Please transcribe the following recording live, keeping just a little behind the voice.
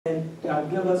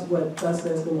give us what thus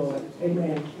says the Lord.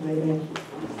 Amen. Amen.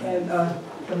 And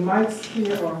the mics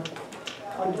here are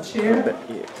on the chair.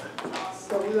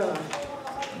 So we're going to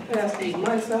pass these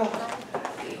mics out.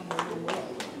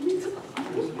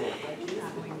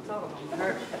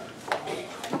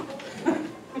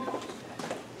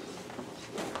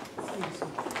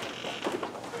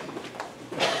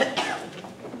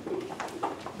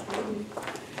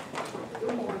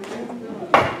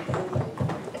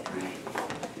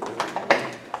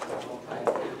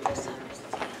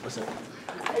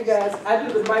 Hey guys, I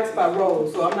do the mics by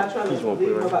roll, so I'm not trying to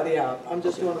leave nobody out. I'm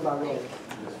just doing it by roll.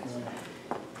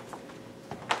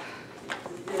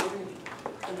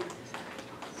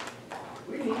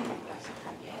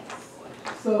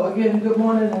 So again, good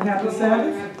morning and happy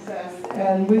Sabbath.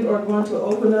 And we are going to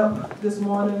open up this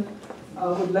morning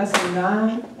with lesson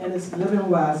 9, and it's living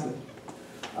wisely.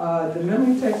 The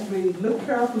memory text reads, "Look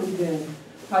carefully then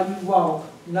how you walk,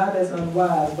 not as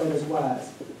unwise, but as wise,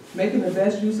 making the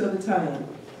best use of the time,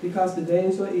 because the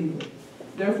days are evil.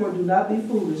 Therefore do not be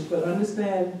foolish, but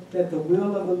understand that the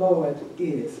will of the Lord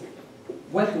is,"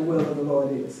 what the will of the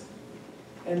Lord is.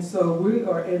 And so we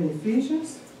are in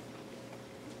Ephesians.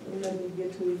 Let me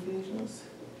get to Ephesians.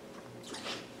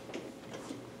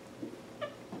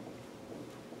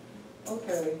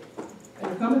 Okay,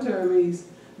 and the commentary reads,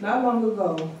 "Not long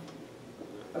ago,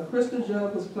 a crystal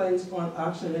jug was placed on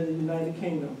auction in the United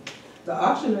Kingdom. The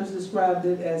auctioneers described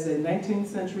it as a 19th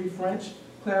century French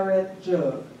claret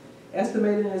jug,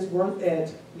 estimating its worth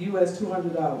at US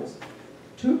 $200.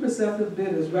 Two perceptive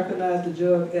bidders recognized the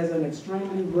jug as an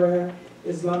extremely rare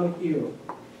Islamic jewel.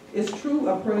 Its true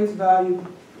appraised value,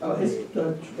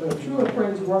 true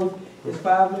appraised worth is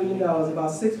 $5 million,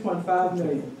 about $6.5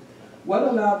 million. What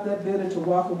allowed that bidder to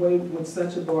walk away with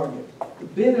such a bargain? The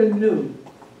bidder knew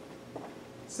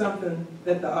something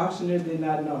that the auctioneer did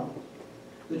not know: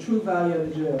 the true value of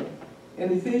the jug.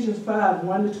 In Ephesians 5,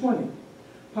 1-20,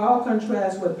 Paul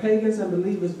contrasts what pagans and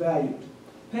believers valued.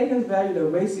 Pagans valued a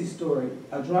racy story,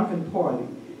 a drunken party,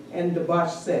 and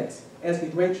debauched sex as the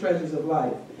great treasures of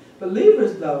life.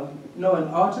 Believers, though, know an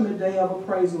ultimate day of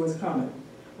appraisal is coming,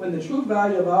 when the true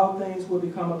value of all things will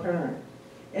become apparent.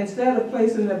 Instead of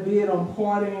placing their bid on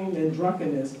partying and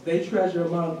drunkenness, they treasure,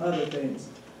 among other things,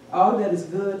 all that is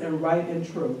good and right and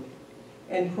true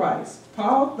in Christ.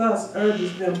 Paul thus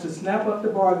urges them to snap up the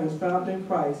bargains found in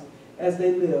Christ as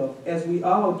they live, as we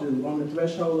all do, on the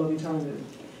threshold of eternity.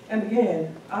 And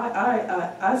again,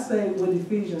 I say with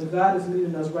Ephesians, God is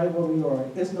leading us right where we are.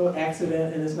 It's no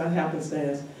accident and it's not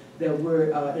happenstance that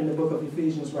we're in the book of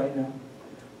Ephesians right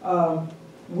now.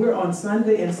 We're on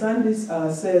Sunday, and Sunday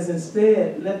says,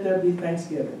 instead, let there be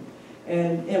thanksgiving.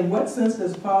 And in what sense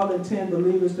does Paul intend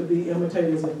believers to be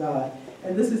imitators of God?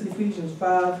 And this is Ephesians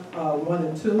 5, 1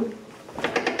 and 2.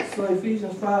 So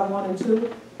Ephesians 5, 1 and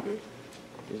 2.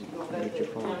 Get your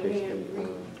phone basically,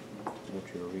 what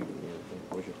you're reading,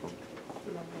 where's your phone?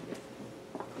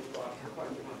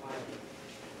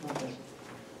 Okay.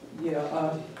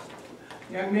 Yeah,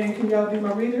 young men, can y'all be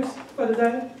my readers for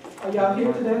today? Are y'all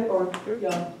here today, or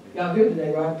y'all here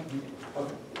today, right?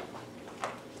 Okay.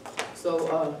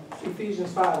 So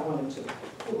Ephesians 5, 1 and 2.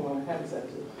 Good morning, happy Sabbath.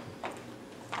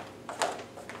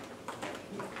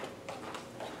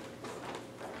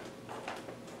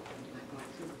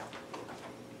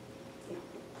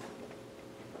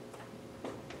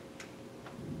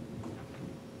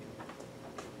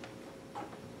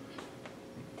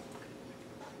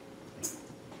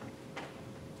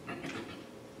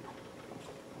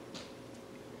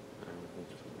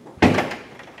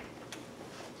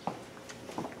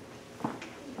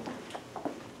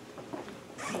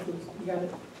 You got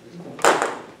it?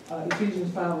 Okay.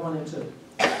 Ephesians 5, 1 and 2.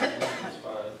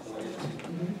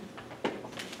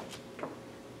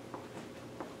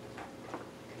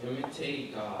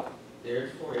 Imitate God.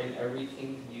 Therefore, in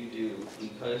everything you do,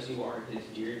 because you are His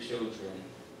dear children,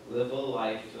 live a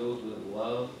life filled with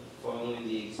love, following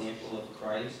the example of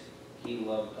Christ. He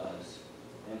loved us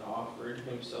and offered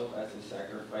Himself as a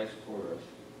sacrifice for us,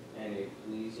 and a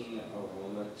pleasing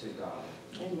aroma to God.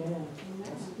 Amen.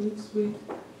 Sweet, sweet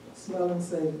smelling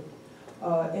Savior.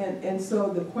 And so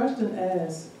the question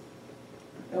asks,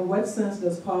 in what sense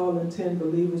does Paul intend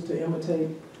believers to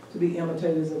be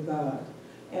imitators of God?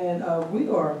 And we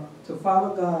are to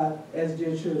follow God as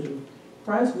dear children.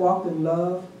 Christ walked in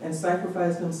love and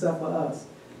sacrificed Himself for us.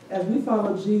 As we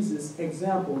follow Jesus'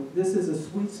 example, this is a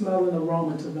sweet smelling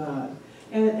aroma to God.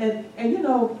 And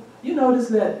you notice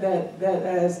that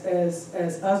as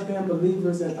us being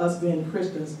believers and us being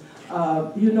Christians,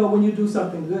 when you do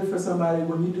something good for somebody,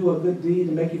 when you do a good deed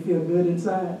and make you feel good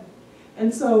inside.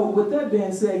 And so with that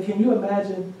being said, can you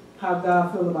imagine how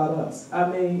God feels about us. I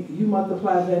mean, you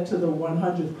multiply that to the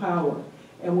 100th power.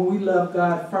 And when we love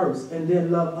God first and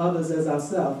then love others as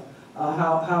ourselves,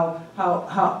 how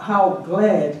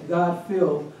glad God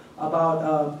feels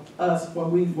about us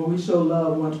when we show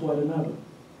love one toward another.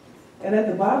 And at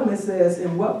the bottom it says,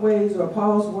 in what ways are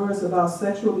Paul's words about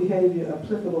sexual behavior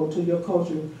applicable to your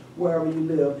culture wherever you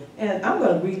live? And I'm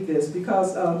going to read this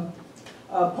because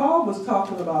Paul was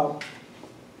talking about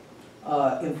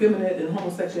effeminate and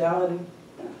homosexuality.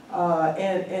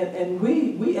 And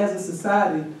we as a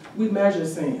society, we measure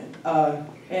sin.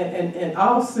 And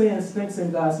all sin stinks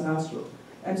in God's nostril.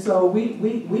 And so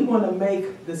we want to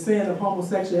make the sin of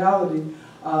homosexuality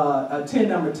a 10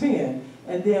 number 10.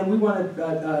 And then we want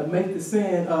to make the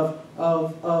sin of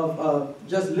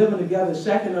just living together,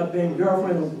 shacking up, being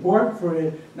girlfriend and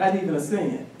boyfriend, not even a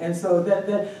sin. And so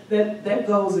that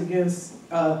goes against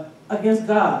God.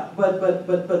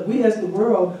 But we as the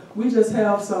world, we just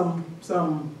have some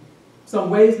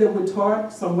ways that we're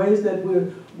taught, some ways that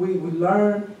we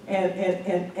learn,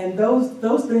 and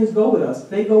those things go with us.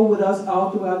 They go with us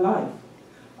all through our life.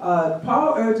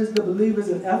 Paul urges the believers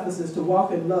in Ephesus to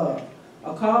walk in love,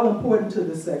 a call important to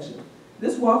this section.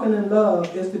 This walking in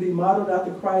love is to be modeled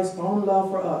after Christ's own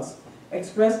love for us,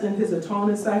 expressed in his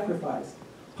atoning sacrifice.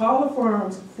 Paul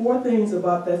affirms 4 things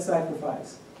about that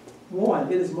sacrifice. 1,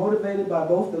 it is motivated by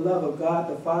both the love of God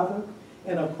the Father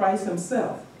and of Christ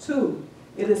himself. 2,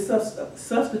 it is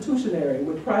substitutionary,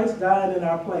 with Christ dying in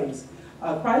our place.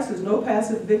 Christ is no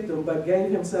passive victim, but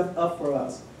gave himself up for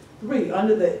us. 3,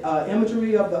 under the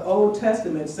imagery of the Old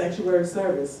Testament sanctuary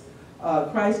service,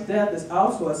 Christ's death is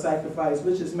also a sacrifice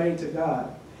which is made to God.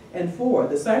 And 4,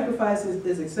 the sacrifice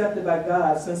is accepted by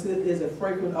God since it is a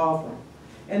fragrant offering.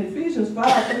 And Ephesians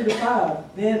 5:3-5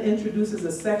 then introduces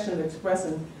a section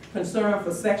expressing concern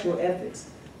for sexual ethics.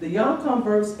 The young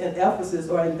converts in Ephesus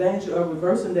are in danger of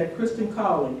reversing their Christian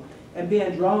calling and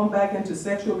being drawn back into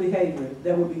sexual behavior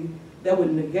that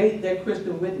would negate their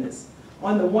Christian witness.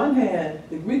 On the one hand,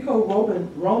 the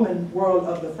Greco-Roman world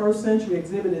of the first century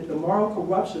exhibited the moral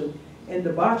corruption and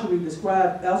debauchery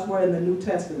described elsewhere in the New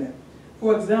Testament.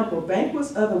 For example,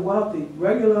 banquets of the wealthy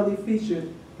regularly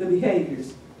featured the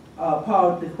behaviors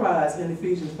Paul decries in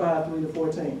Ephesians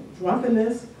 5:3-14.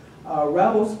 Drunkenness,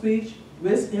 rebel speech,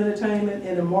 risk entertainment,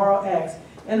 and immoral acts.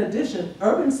 In addition,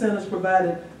 urban centers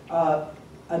provided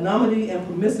anonymity and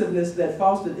permissiveness that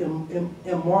fostered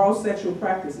immoral sexual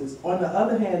practices. On the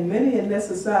other hand, many in that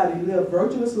society lived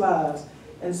virtuous lives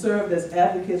and served as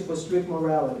advocates for strict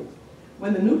morality.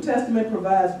 When the New Testament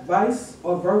provides vice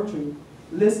or virtue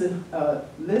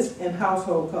lists in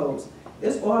household codes,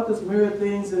 its authors mirror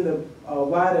things in the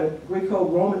wider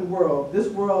Greco-Roman world. This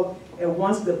world, at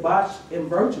once debauched and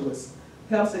virtuous,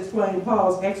 helps explain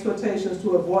Paul's exhortations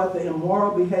to avoid the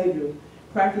immoral behavior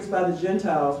practiced by the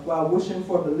Gentiles while wishing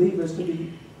for believers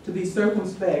to be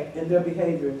circumspect in their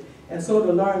behavior, and so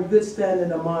to learn good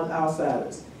standing among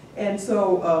outsiders. And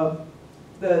so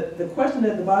the question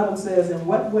at the bottom says, in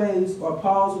what ways are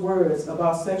Paul's words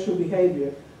about sexual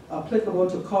behavior applicable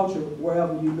to culture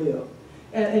wherever you live?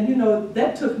 And you know,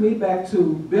 that took me back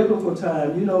to biblical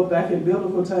time. You know, back in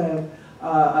biblical time,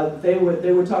 they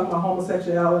were talking about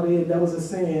homosexuality, and that was a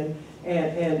sin,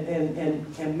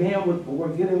 and men were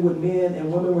getting with men,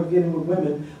 and women were getting with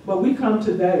women. But we come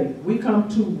today, we come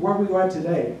to where we are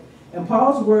today. And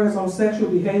Paul's words on sexual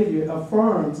behavior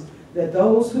affirms that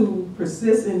those who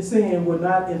persist in sin will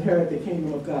not inherit the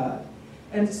kingdom of God.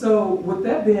 And so, with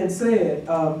that being said,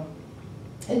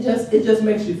 it just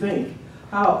makes you think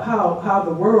how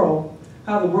the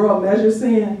world measures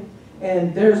sin,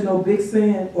 and there's no big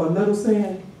sin or little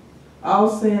sin. All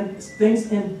sin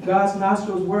stinks in God's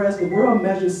nostrils, whereas the world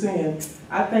measures sin.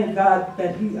 I thank God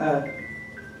that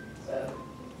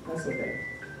that's okay.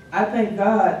 I thank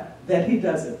God that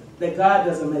that God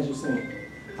doesn't measure sin.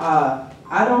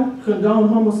 I don't condone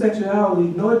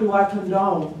homosexuality, nor do I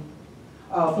condone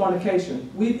fornication.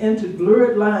 We've entered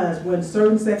blurred lines when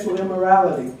certain sexual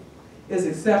immorality is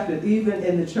accepted, even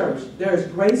in the church. There is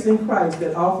grace in Christ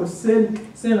that offers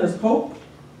sinners hope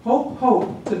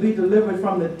to be delivered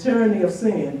from the tyranny of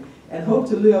sin, and hope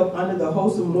to live under the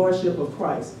wholesome lordship of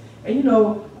Christ. And you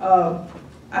know,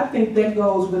 I think that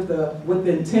goes with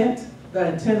the intent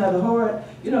of the heart.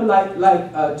 You know,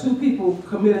 like 2 people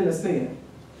committing a sin,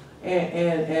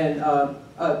 and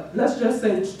let's just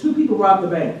say 2 people robbed the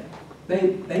bank.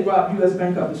 They robbed U.S.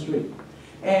 Bank up the street.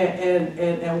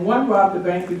 And one robbed the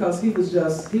bank because he was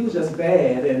just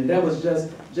bad, and that was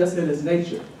just in his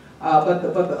nature. But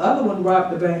the other one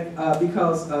robbed the bank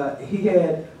because he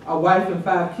had a wife and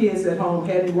 5 kids at home,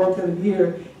 hadn't worked in a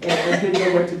year, and didn't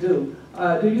know what to do.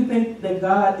 Do you think that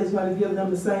God is going to give them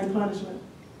the same punishment?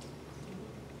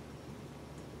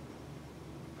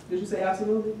 Did you say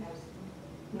absolutely?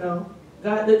 No.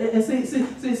 God, and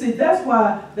see, that's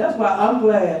why I'm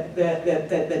glad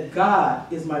that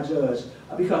God is my judge,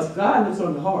 because God looks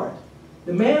on the heart.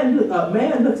 The man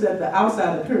looks at the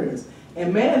outside appearance,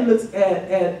 and man looks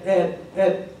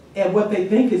at what they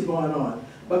think is going on.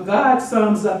 But God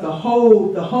sums up the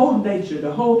whole nature,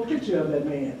 the whole picture of that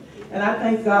man. And I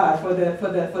thank God for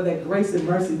that grace and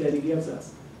mercy that He gives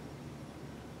us.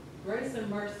 Grace and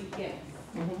mercy, yes.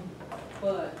 Mm-hmm.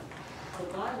 But the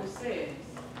Bible says,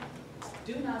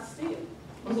 do not steal.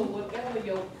 So whatever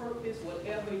your purpose,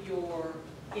 whatever your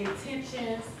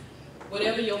intentions,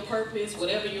 whatever your purpose,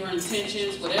 whatever your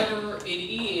intentions, whatever it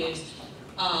is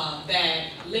that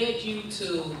led you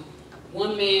to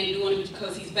one man doing it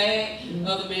because he's bad,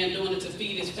 other man doing it to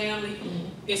feed his family,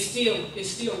 it's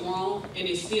still wrong, and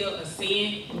it's still a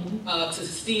sin to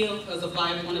steal, because the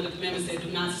Bible, one of the commandments said, do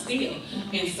not steal.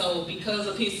 And so because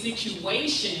of his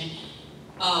situation,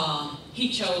 he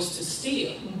chose to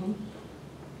steal.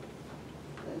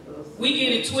 We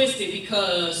get it twisted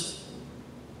because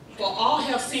for all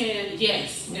have sinned,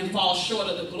 yes, and fall short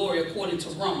of the glory according to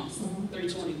Romans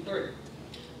 3:23.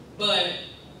 But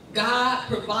God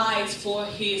provides for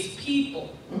His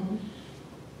people.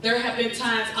 There have been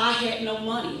times I had no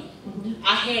money.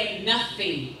 I had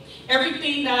nothing.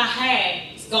 Everything that I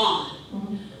had is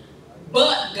gone.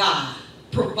 But God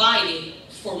provided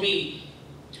for me.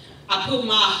 I put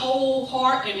my whole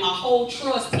heart and my whole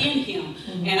trust in Him,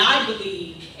 and I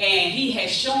believe, and He has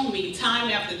shown me time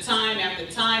after time after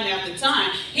time after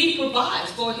time, He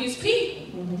provides for His people.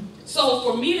 So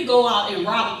for me to go out and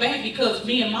rob a bank because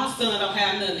me and my son don't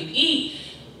have nothing to eat,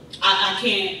 I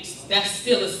can't. That's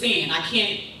still a sin. I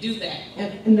can't do that.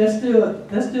 And that's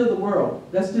still the world.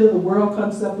 That's still the world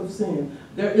concept of sin.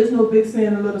 There is no big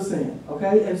sin and little sin.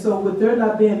 Okay? And so with there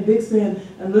not being big sin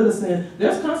and little sin,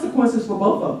 there's consequences for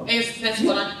both of them. That's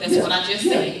what I just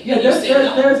said. Yeah,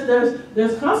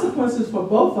 there's consequences for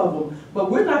both of them,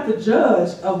 but we're not the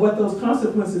judge of what those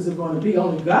consequences are going to be.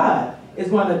 Only God is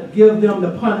going to give them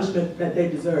the punishment that they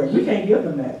deserve. We can't give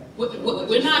them that.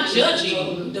 We're not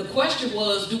judging. The question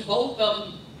was, do both of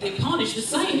them, they punish the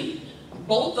same?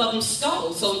 Both of them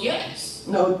stole, so yes.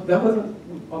 No, that wasn't,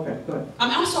 okay, go ahead.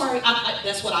 I'm sorry,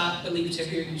 that's what I believe to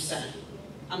hear you say.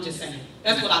 I'm just saying.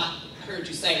 That's what I heard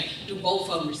you say. Do both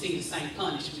of them receive the same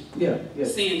punishment? Yeah.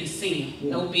 Sin is sin.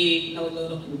 Yeah. No big, no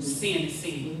little. Sin is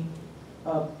sin.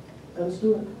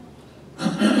 Understood?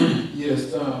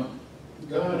 Yes,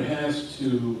 God has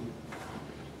to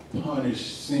punish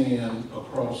sin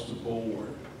across the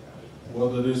board.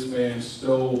 Whether this man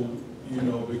stole,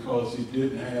 because he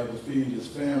didn't have to feed his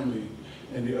family,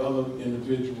 and the other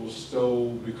individual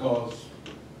stole because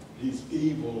he's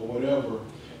evil or whatever,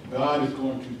 God is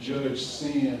going to judge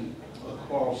sin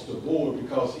across the board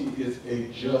because He is a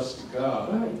just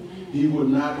God. Right. He would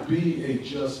not be a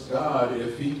just God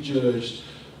if He judged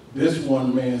this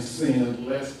one man's sin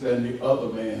less than the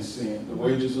other man's sin. The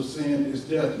wages of sin is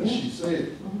death, as she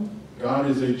said. God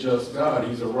is a just God.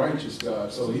 He's a righteous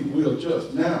God, so He will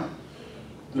judge. Now,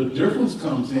 the difference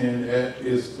comes in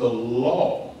is the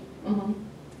law.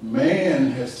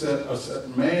 Man has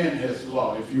man has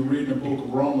law. If you read the book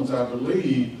of Romans, I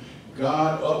believe,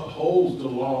 God upholds the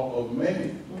law of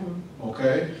man.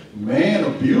 Okay? Man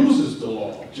abuses the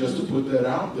law, just to put that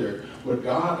out there. But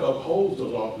God upholds the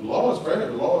law. The law is fair,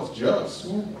 the law is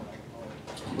just.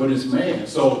 But it's man.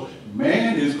 So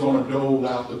man is going to dole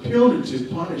out the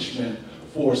punitive punishment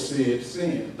for said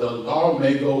sin. The law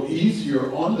may go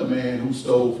easier on the man who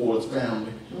stole for his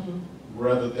family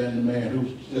rather than the man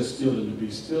who's just stealing to be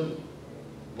stealing.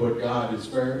 But God is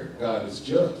fair, God is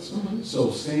just. So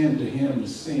sin to Him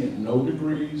is sin. No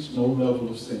degrees, no level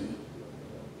of sin.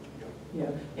 Yeah,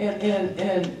 and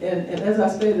as I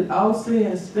stated, all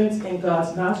sin stinks in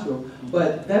God's nostril,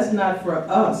 but that's not for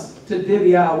us to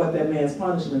divvy out what that man's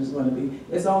punishment is going to be.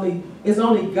 It's only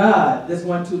God that's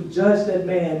going to judge that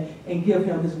man and give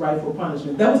him his rightful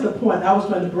punishment. That was the point I was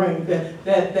trying to bring.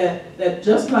 That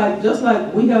just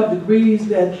like we have degrees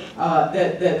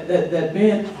that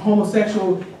being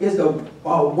homosexual is the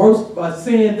worst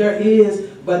sin there is,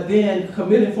 but then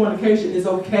committing fornication is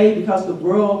okay because the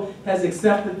world has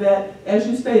accepted that. As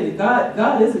you stated,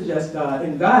 God is a just God,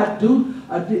 and God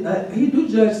He do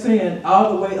judge sin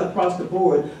all the way across the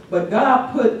board. But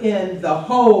God put in the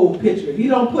whole picture. He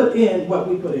don't put in what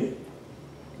we put in.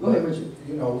 Go ahead, Richard.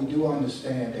 We do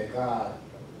understand that God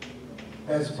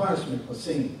has a punishment for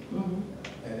sin,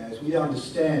 and as we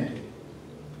understand it,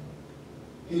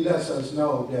 He lets us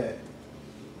know that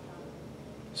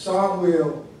some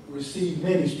will receive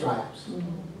many stripes,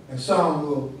 and some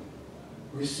will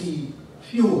receive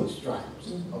fewer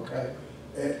stripes, okay?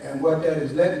 And what that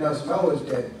is letting us know is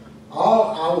that all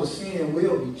our sin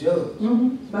will be judged.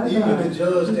 By Even God. the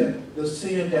judge that the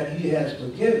sin that he has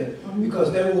forgiven,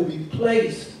 because they will be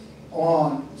placed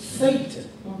on Satan.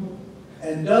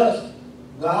 And thus,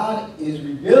 God is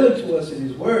revealing to us in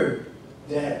his word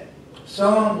that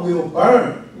some will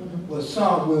burn, but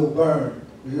some will burn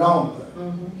longer.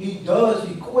 He does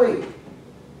equate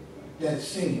that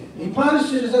sin. He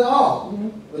punishes it all,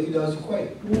 but he does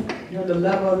equate. You know, the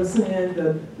level of the sin,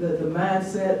 the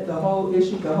mindset, the whole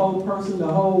issue, the whole person, the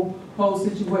whole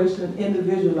situation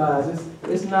individualized.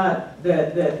 It's not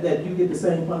that you get the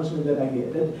same punishment that I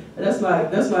get.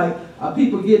 That's like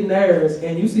people getting theirs,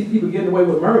 and you see people getting away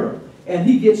with murder, and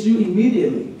he gets you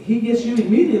immediately. He gets you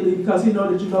immediately because he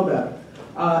knows that you know better.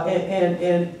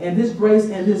 And his grace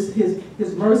and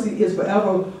his mercy is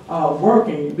forever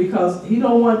working, because he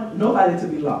don't want nobody to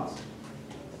be lost.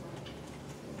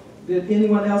 Did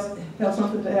anyone else have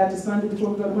something to add to Sunday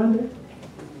before we go to Monday?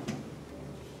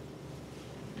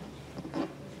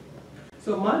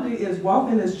 So Monday is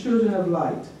walking as children of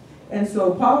light. And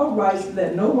so Paul writes,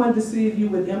 "Let no one deceive you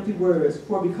with empty words,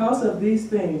 for because of these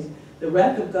things the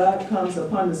wrath of God comes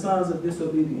upon the sons of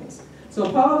disobedience."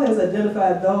 So Paul has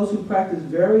identified those who practice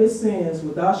various sins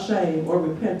without shame or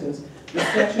repentance, the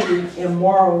sexually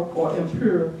immoral or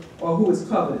impure, or who is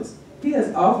covetous. He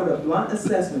has offered a blunt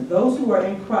assessment. Those who are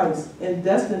in Christ and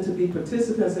destined to be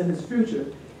participants in his future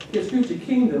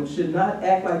kingdom, should not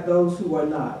act like those who are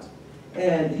not.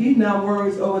 And he now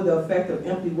worries over the effect of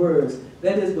empty words.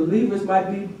 That is, believers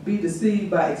might be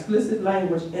deceived by explicit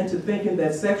language into thinking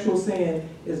that sexual sin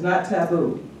is not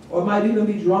taboo, or might even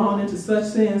be drawn into such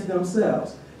sins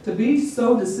themselves. To be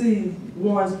so deceived,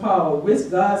 warns Paul, risks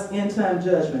God's end-time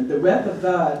judgment, the wrath of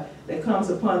God that comes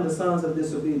upon the sons of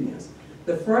disobedience.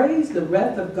 The phrase, the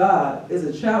wrath of God, is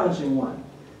a challenging one.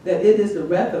 That it is the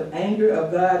wrath of anger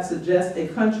of God suggests a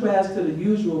contrast to the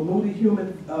usual moody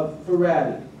human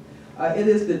variety. It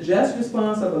is the just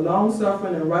response of a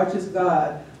long-suffering and righteous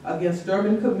God against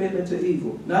stubborn commitment to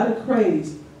evil, not a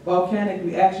crazed, volcanic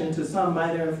reaction to some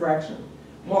minor infraction.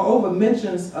 Moreover,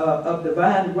 mentions of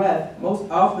divine wrath most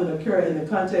often occur in the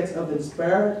context of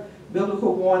inspired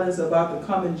biblical warnings about the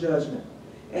coming judgment.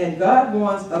 And God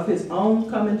warns of his own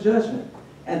coming judgment,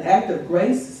 an act of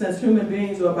grace, since human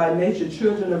beings are by nature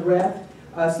children of wrath,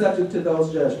 subject to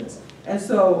those judgments. And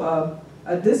so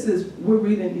we're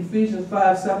reading Ephesians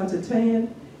 5:7-10,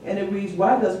 and it reads,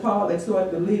 "Why does Paul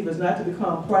exhort believers not to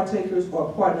become partakers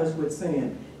or partners with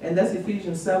sin?" And that's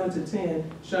Ephesians 7-10.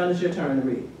 Sean, it's your turn to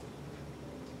read.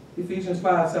 Ephesians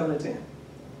 5:7-10.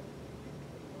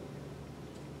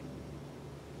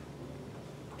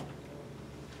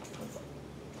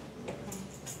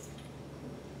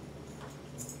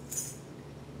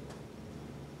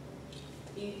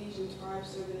 Ephesians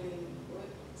 5:7 what?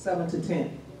 7-10.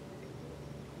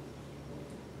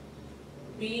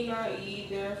 Be not ye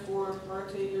therefore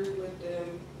partakers with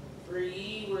them, for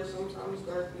ye were sometimes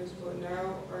darkness, but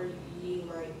now are ye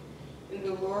light. In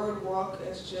the Lord walk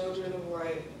as children of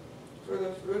light. For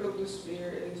the fruit of the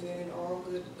Spirit is in all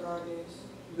good goodness,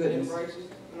 and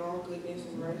all goodness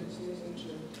and righteousness and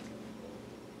truth.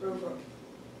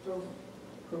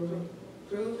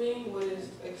 Proving what is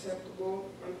acceptable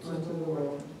unto the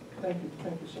Lord. Thank you,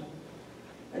 Sean.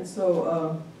 And so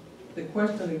the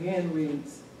question again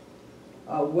reads,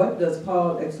 why does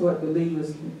Paul exhort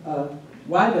believers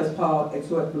not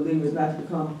to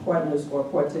become partners or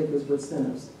partakers with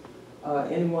sinners?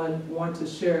 Anyone want to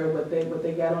share what they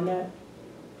got on that?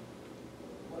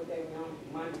 What they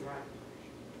want, right?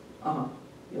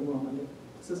 Yeah, woman.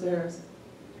 Sister Harris?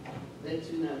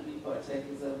 Let you not be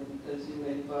partakers of it, because you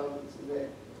may fall into that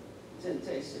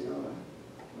temptation or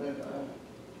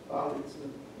fall into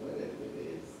whatever it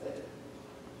is that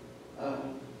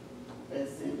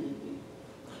sin may be.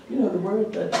 You know, the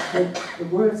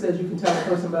word says you can tell a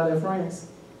person about their friends.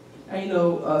 And you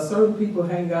know, certain people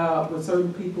hang out with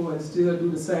certain people and still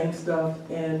do the same stuff,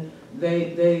 and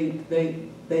they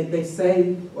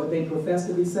save, or they profess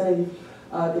to be saved.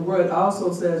 The word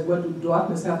also says, what do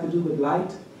darkness have to do with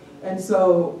light? And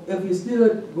so if you're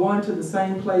still going to the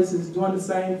same places, doing the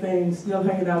same things, still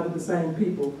hanging out with the same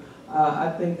people, I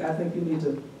think you need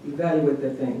to evaluate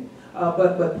that thing.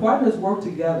 But partners work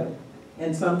together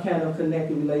in some kind of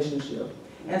connected relationship.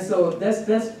 And so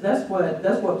that's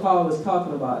what Paul is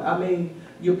talking about. I mean,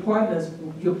 you're partners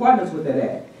with that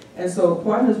act. And so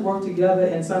partners work together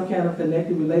in some kind of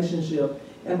connected relationship,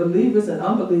 and believers and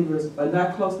unbelievers are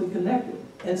not closely connected.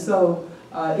 And so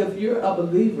if you're a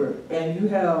believer and you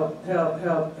have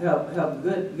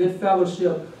good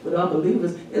fellowship with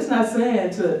unbelievers, it's not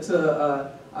saying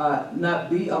to not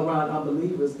be around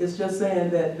unbelievers. It's just saying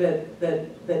that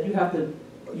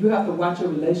you have to watch your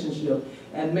relationship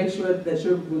and make sure that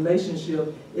your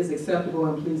relationship is acceptable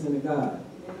and pleasing to God.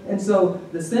 And so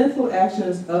the sinful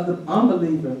actions of the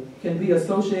unbeliever can be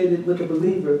associated with the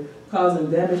believer, causing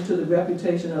damage to the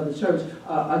reputation of the church.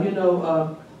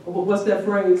 What's that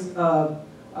phrase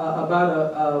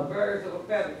about Birds of a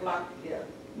feather flock together.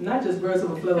 not just birds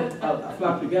of a feather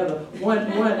flock together. One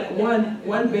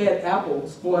bad apple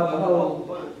spoils the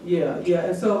whole. Yeah.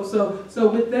 And so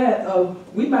with that,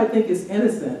 we might think it's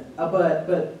innocent,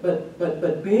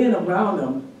 but being around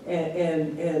them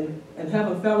and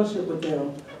having fellowship with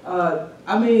them.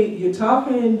 I mean, you're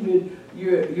talking,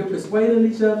 you're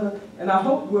persuading each other, and I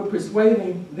hope we're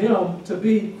persuading them to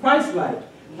be Christ-like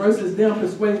versus them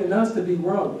persuading us to be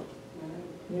worldly.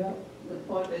 Yeah. The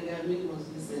part that got me was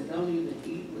you said, don't even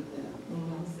eat with them.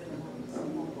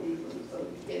 Some won't eat with them, so you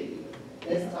can't even.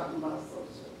 That's talking about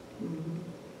social.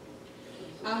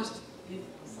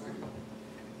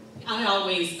 I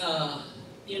always,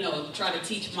 try to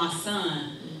teach my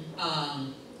son,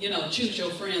 choose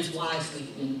your friends wisely,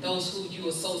 those who you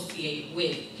associate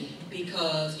with,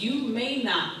 because you may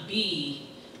not be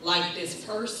like this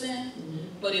person,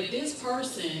 but if this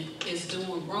person is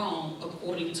doing wrong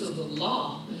according to the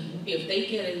law, if they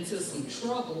get into some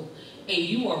trouble and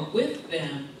you are with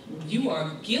them, you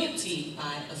are guilty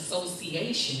by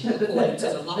association according to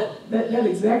the law. That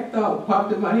exact thought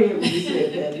popped in my head when you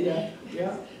said that.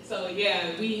 Yeah. So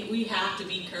yeah, we have to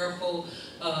be careful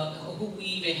who we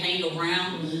even hang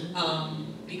around,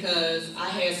 because I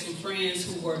had some friends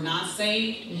who were not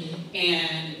saved,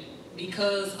 and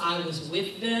because I was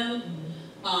with them,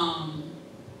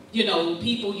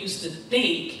 people used to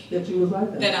think that you was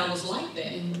like that. That I was like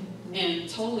that, and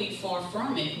totally far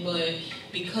from it. But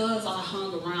because I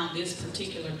hung around this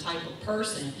particular type of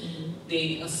person,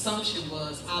 the assumption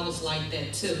was I was like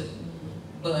that too.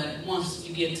 But once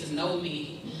you get to know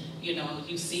me,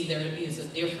 you see there is a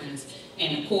difference.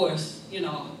 And of course,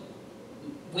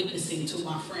 witnessing to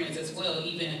my friends as well,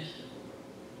 even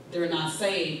they're not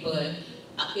saved, but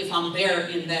if I'm there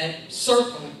in that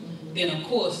circle, then of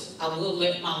course I will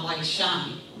let my light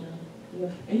shine.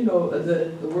 Yeah. And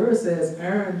the word says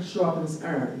iron sharpens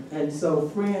iron, and so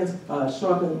friends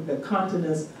sharpen the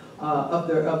countenance of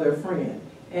their friend,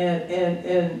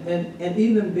 and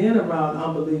even being around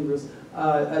unbelievers,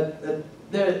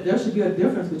 there should be a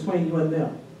difference between you and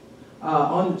them.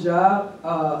 On the job,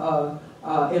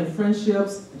 in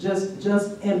friendships,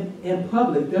 just in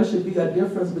public, there should be a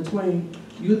difference between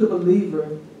you, the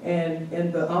believer,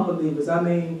 and the unbelievers. I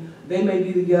mean, they may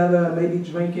be together, maybe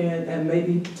drinking, and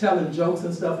maybe telling jokes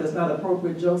and stuff that's not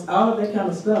appropriate jokes. All of that kind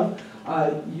of stuff,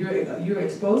 you're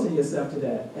exposing yourself to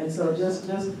that. And so just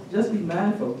be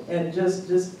mindful, and just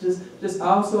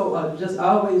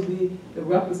always be the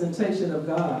representation of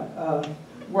God.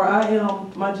 Where I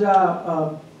am, my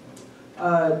job,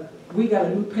 we got a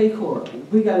new pay core.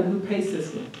 We got a new pay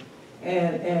system,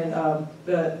 and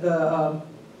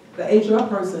the HR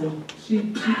person,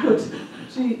 she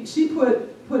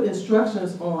put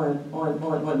instructions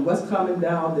on what's coming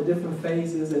down, the different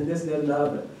phases, and this, that, and the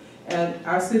other. And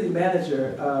our city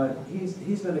manager,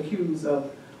 he's been accused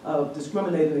of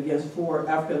discriminating against 4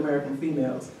 African American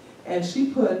females, and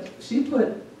she put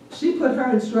her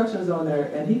instructions on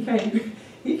there, and he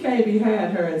came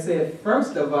behind her and said,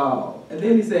 first of all, and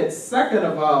then he said, second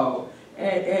of all,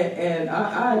 and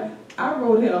I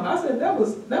wrote him. I said that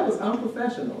was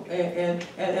unprofessional, and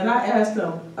I asked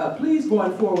him, please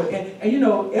going forward, and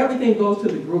everything goes to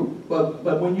the group, but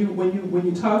when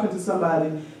you're talking to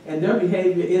somebody and their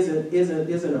behavior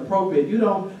isn't appropriate, you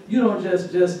don't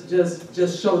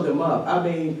just show them up. I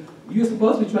mean, you're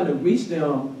supposed to be trying to reach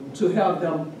them to help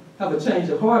them have a change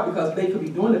of heart, because they could be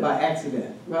doing it by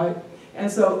accident, right? And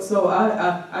so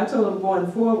I told him going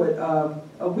forward,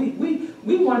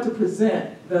 we want to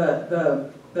present the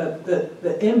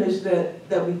image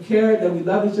that we care, that we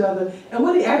love each other. And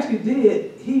what he actually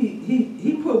did,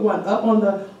 he put one up on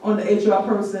the HR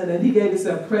person, and he gave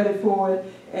himself credit for it.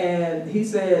 And he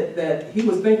said that he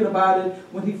was thinking about it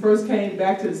when he first came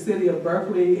back to the city of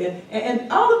Berkeley, and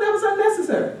all of that was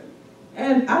unnecessary.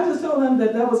 And I just told him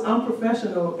that was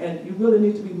unprofessional, and you really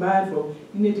need to be mindful.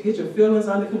 You need to get your feelings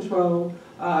under control.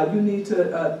 You need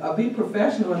to be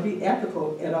professional and be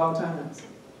ethical at all times.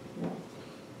 Yeah.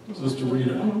 Sister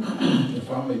Rita,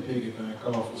 if I may piggyback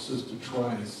off of Sister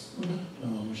Trice,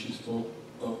 she spoke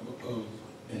of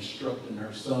instructing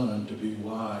her son to be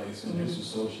wise in his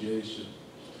association.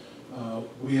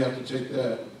 We have to take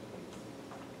that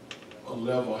a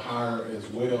level higher as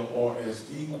well, or as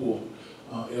equal.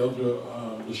 Elder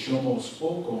Lashomo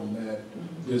spoke on that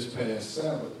this past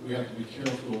Sabbath. We have to be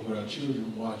careful of what our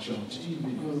children watch on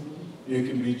TV. It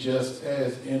can be just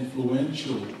as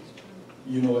influential,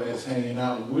 you know, as hanging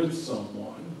out with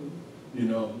someone. You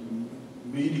know,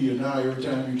 media now, every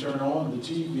time you turn on the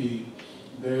TV,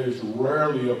 there's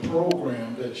rarely a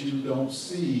program that you don't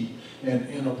see an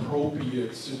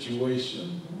inappropriate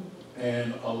situation.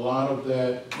 And a lot of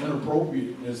that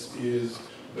inappropriateness is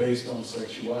based on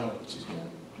sexuality.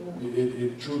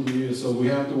 It truly is. So we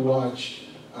have to watch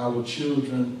our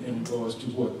children in regards to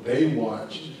what they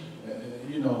watch.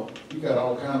 You know, we got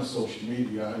all kinds of social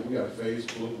media. We got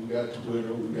Facebook, we got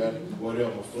Twitter, we got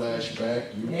whatever,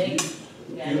 Flashback, YouTube.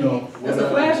 You know, it's a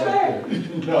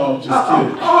flashback? No, I'm just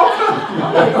kidding.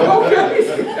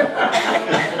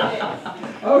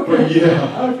 Okay. But yeah,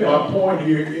 my point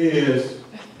here is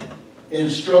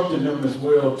instructing them as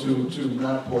well to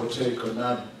not partake or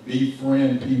not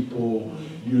befriend people,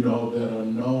 you know, that are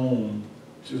known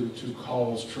to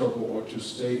cause trouble or to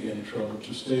stay in trouble,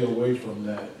 to stay away from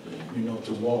that, you know,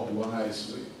 to walk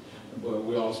wisely. But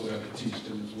we also have to teach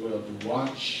them as well to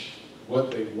watch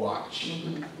what they watch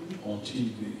on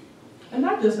TV. And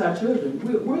not just our children.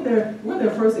 We're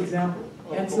their first example.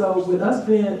 And so with us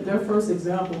being their first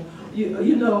example,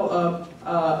 you know,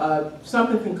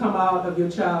 something can come out of your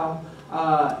child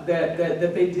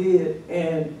that they did,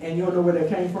 and you don't know where they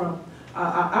came from.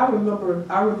 I remember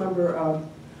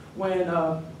when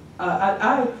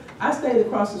I stayed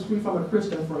across the street from a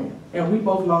Christian friend, and we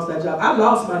both lost that job. I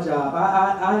lost my job.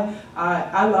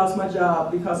 I lost my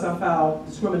job because I filed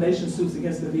discrimination suits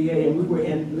against the VA, and we were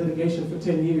in litigation for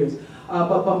 10 years.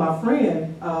 But my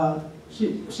friend,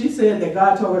 she said that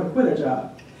God told her to quit her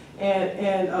job,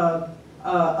 and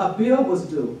a bill was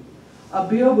due. A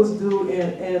bill was due,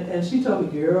 and she told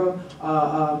me, girl,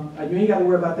 you ain't got to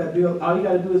worry about that bill. All you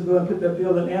got to do is go and put that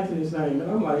bill in Anthony's name.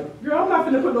 And I'm like, girl, I'm not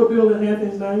going to put no bill in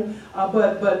Anthony's name.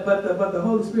 But the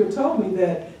Holy Spirit told me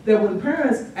that when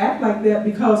parents act like that,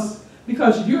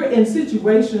 because you're in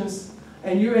situations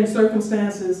and you're in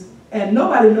circumstances, and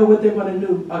nobody knows what they're going to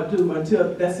do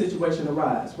until that situation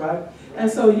arrives, right?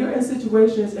 And so you're in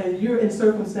situations and you're in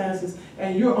circumstances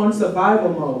and you're on survival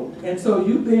mode. And so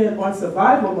you've been on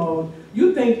survival mode.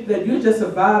 You think that you're just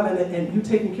surviving and you're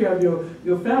taking care of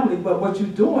your family, but what you're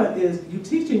doing is you're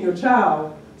teaching your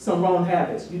child some wrong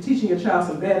habits. You're teaching your child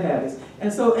some bad habits.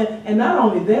 And so, and not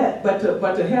only that, but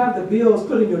to have the bills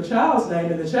put in your child's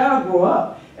name and the child grow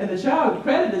up and the child's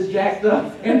credit is jacked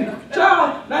up and the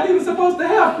child not even supposed to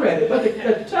have credit, but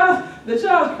the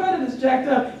child's credit is jacked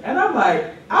up. And I'm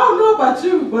like, I don't know about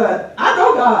you, but I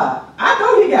know God. I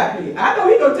know He got me. I know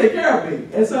He gonna take care of me.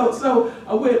 And so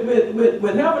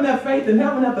with having that faith and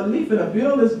having that belief, and a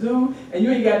bill is due, and you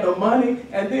ain't got no money,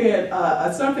 and then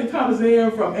something comes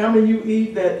in from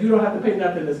MUE that you don't have to pay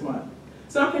nothing this month.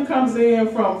 Something comes in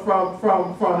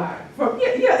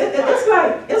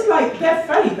it's like that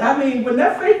faith. I mean, when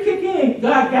that faith kick in,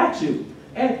 God got you,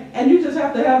 and you just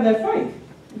have to have that faith.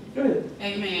 Go ahead.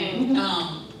 Amen.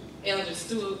 Elder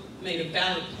Stewart made a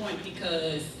valid point,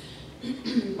 because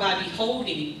by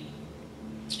beholding,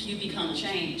 you become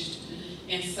changed.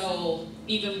 And so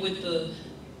even with the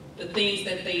things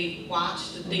that they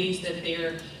watch, the things that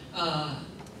they're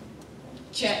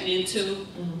chatting into,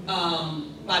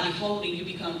 by beholding, you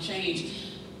become changed.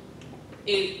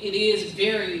 It is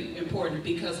very important,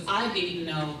 because I didn't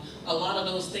know a lot of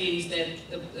those things that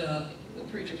the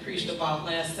preacher preached about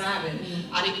last Sabbath.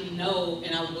 I didn't know,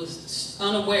 and I was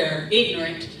unaware,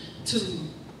 ignorant to,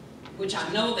 which I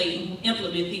know they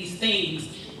implement these things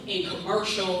in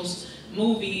commercials,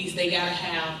 movies. They gotta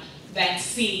have that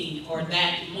scene or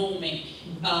that moment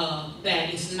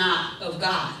that is not of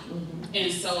God.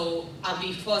 And so I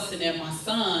be fussing at my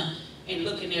son and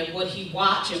looking at what he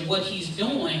watch and what he's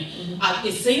doing.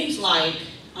 It seems like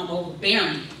I'm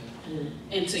overbearing,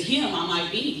 and to him I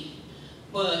might be,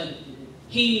 but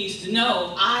he needs to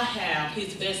know I have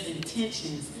his best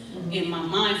intentions in my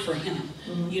mind for him.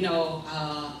 You know,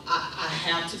 I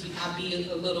have to be, I be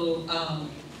a little,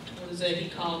 what is that he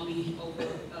called me over,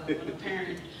 the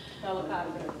parent?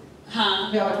 Helicopter.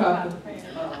 Huh? Helicopter.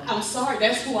 I'm sorry,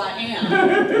 that's who I am.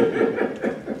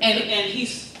 and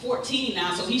he's 14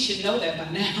 now, so he should know that by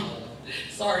now.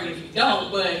 Sorry if you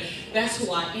don't, but that's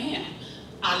who I am.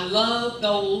 I love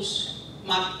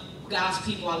God's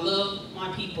people. I love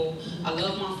my people. I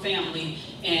love my family.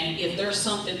 And if there's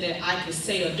something that I can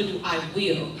say or do, I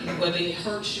will, whether it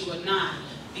hurts you or not,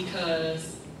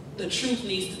 because the truth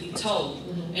needs to be told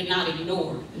and not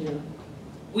ignored.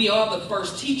 We are the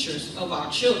first teachers of our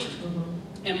children.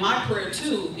 And my prayer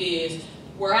too is,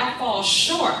 where I fall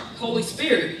short, Holy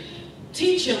Spirit,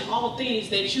 teach him all things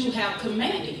that you have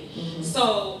commanded.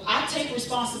 So I take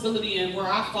responsibility in where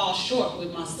I fall short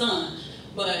with my son.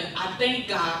 But I thank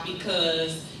God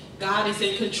because God is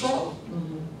in control.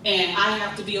 And I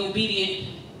have to be obedient.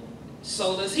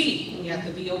 So does he. You have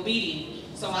to be obedient.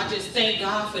 So I just thank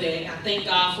God for that. I thank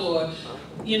God for,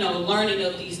 learning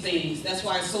of these things. That's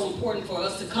why it's so important for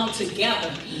us to come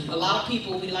together. A lot of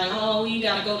people be like, oh, you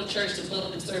got to go to church to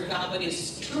love and serve God. But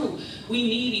it's true. We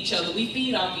need each other. We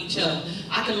feed off each other.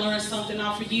 I can learn something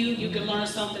off of you. You can learn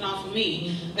something off of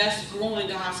me. That's growing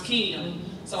God's kingdom.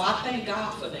 So I thank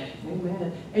God for that.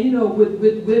 Amen. And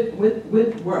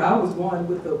with where I was going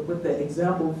with the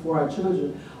example for our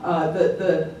children,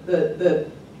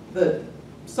 the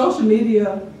social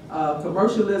media,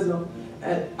 commercialism,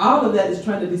 and all of that is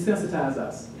trying to desensitize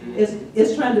us.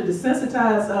 It's trying to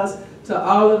desensitize us to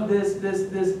all of this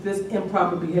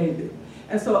improper behavior.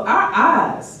 And so our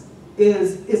eyes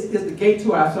is the gate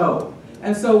to our soul.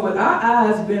 And so with our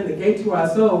eyes being the gate to our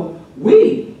soul,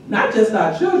 we, not just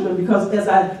our children, because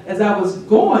as I was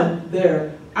going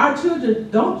there, our children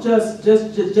don't just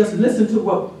listen to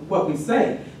what we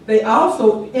say. They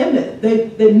also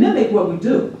they mimic what we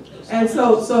do. And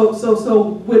so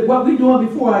with what we're doing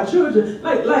before our children,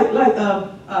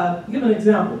 give an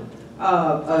example.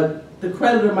 The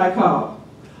creditor might call,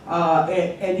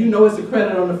 and you know it's a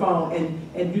creditor on the phone,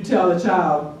 and you tell the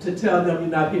child to tell them you're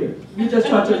not here. You just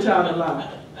taught your child a lie.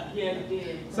 Yeah, you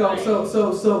did. So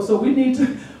we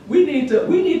need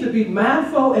to be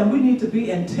mindful, and we need to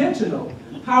be intentional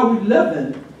how we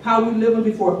living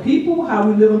before people, how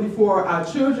we living before our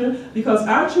children, because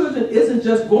our children isn't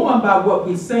just going by what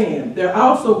we're saying, they're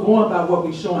also going by what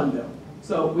we're showing them.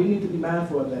 So we need to be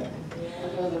mindful of that. Yeah,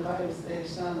 because the Bible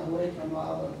says shun away from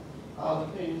all the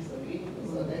appearance of evil,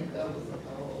 so that covers up the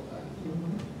whole thing.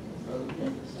 So we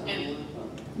have to shun away from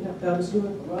it. Yeah, that was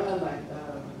good. Run like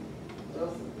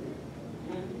Joseph.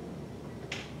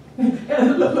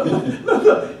 And look,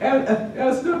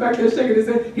 and stood back there shaking his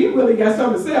head. He really got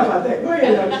something to say about that. Go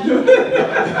ahead,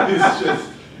 It's just,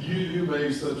 you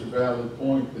made such a valid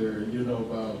point there,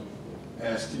 about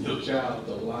asking your child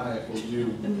to lie for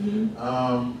you.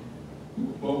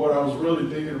 But what I was really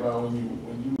thinking about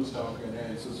when you was talking,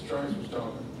 and Sister Trice was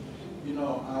talking,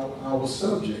 our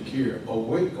subject here,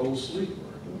 awake, O sleeper.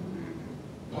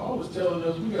 Paul was telling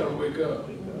us we got to wake up.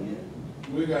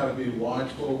 We got to be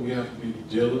watchful. We have to be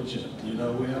diligent. We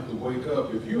have to wake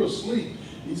up. If you're asleep,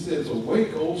 he says,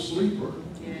 awake, O sleeper.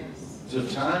 Yes. The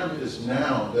time is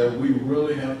now that we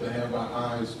really have to have our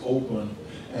eyes open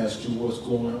as to what's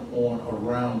going on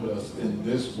around us in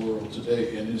this world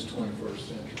today, in this 21st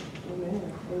century.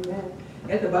 Amen. Amen.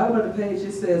 At the bottom of the page,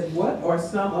 it says, what are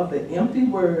some of the empty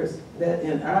words that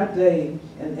in our day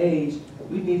and age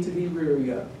we need to be weary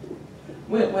of?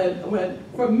 When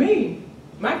for me,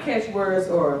 my catchwords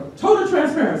are total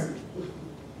transparency.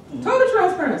 Total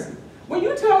transparency. When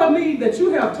you're telling me that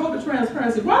you have total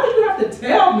transparency, why do you have to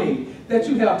tell me that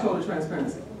you have total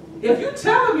transparency? If you're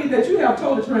telling me that you have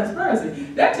total transparency,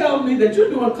 that tells me that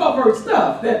you're doing covert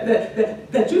stuff,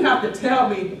 that you have to tell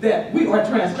me that we are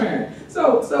transparent.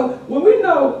 So when we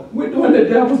know we're doing the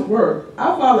devil's work,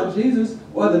 I follow Jesus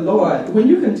or the Lord. When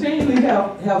you continually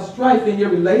have strife in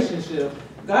your relationship,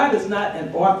 God is not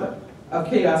an author of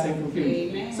chaos and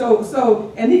confusion.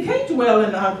 Amen. And he can't dwell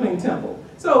in the unclean temple.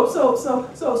 So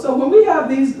when we have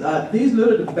these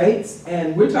little debates,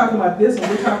 and we're talking about this and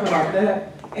we're talking about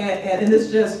that, and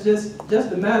it's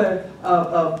just a matter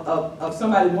of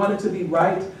somebody wanting to be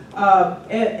right,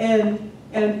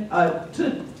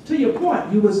 to your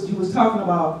point, you was talking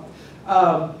about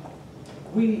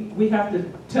we have to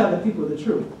tell the people the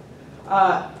truth.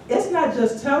 It's not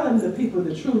just telling the people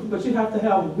the truth, but you have to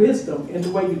have wisdom in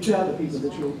the way you tell the people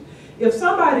the truth. If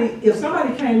somebody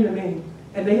came to me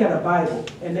and they had a Bible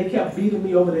and they kept beating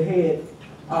me over the head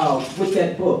with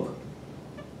that book,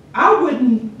 I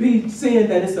wouldn't be saying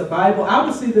that it's a Bible. I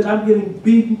would see that I'm getting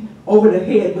beaten over the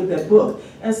head with that book.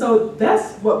 And so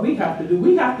that's what we have to do.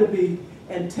 We have to be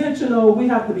intentional. We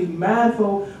have to be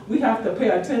mindful. We have to pay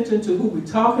attention to who we're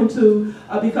talking to,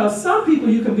 because some people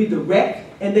you can be direct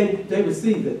and they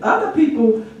receive it. Other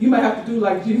people, you might have to do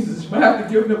like Jesus. You might have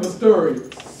to give them a story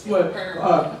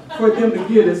for them to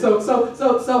get it. So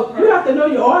you have to know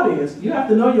your audience. You have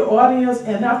to know your audience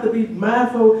and have to be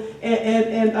mindful.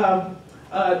 Tina,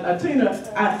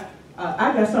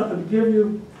 I got something to give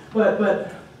you, but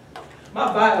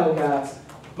my bio, guys,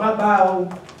 my bio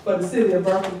for the city of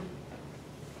Berkeley,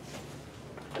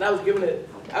 and I was giving it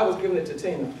to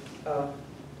Tina.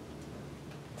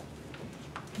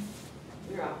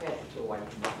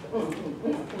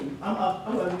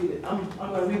 I'm going to read it. I'm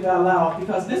going to read it out loud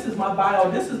because this is my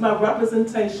bio. This is my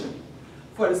representation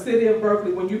for the city of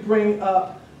Berkeley when you bring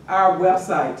up our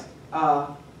website,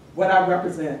 what I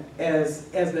represent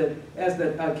as the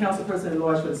councilperson at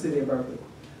large for the city of Berkeley.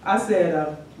 I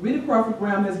said, Rita Crawford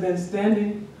Graham has been a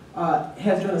standing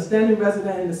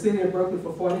resident in the city of Berkeley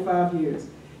for 45 years.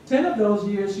 10 of those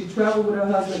years, she traveled with her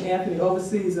husband, Anthony,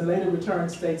 overseas and later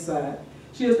returned stateside.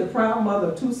 She is the proud mother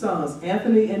of 2 sons,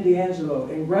 Anthony and D'Angelo,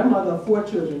 and grandmother of 4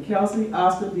 children, Kelsey,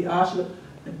 Oscar,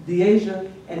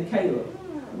 Deasia, and Caleb.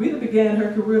 Rita began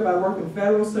her career by working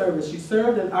federal service. She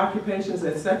served in occupations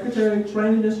as secretary,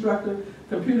 training instructor,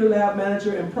 computer lab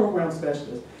manager, and program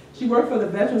specialist. She worked for the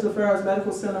Veterans Affairs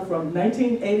Medical Center from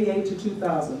 1988 to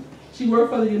 2000. She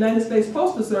worked for the United States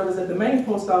Postal Service at the main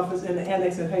post office in the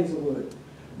annex in Hazelwood.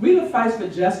 Rita fights for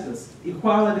justice,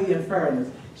 equality, and fairness.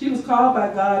 She was called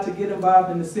by God to get involved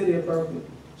in the city of Berkeley.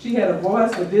 She had a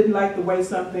voice but didn't like the way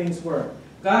some things were.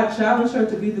 God challenged her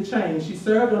to be the change. She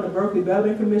served on the Berkeley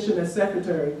Betterment Commission as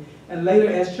secretary and later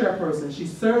as chairperson. She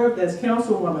served as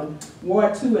councilwoman,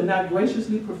 Ward 2, and now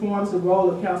graciously performs the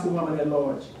role of councilwoman at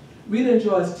large. Rita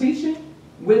enjoys teaching,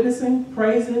 witnessing,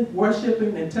 praising,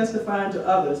 worshiping, and testifying to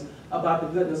others about the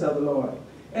goodness of the Lord.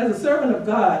 As a servant of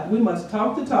God, we must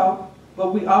talk the talk,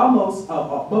 but we also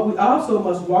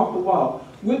must walk the walk.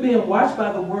 We're being watched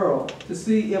by the world to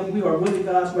see if we are really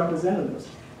God's representatives.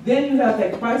 Then you have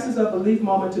that crisis of belief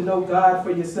moment to know God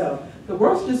for yourself. The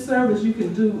worst disservice you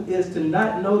can do is to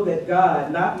not know that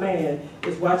God, not man,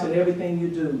 is watching everything you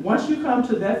do. Once you come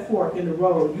to that fork in the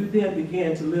road, you then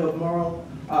begin to live more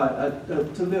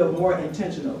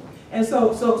intentional. And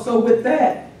so with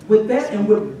that and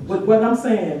with what I'm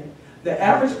saying, the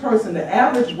average person, the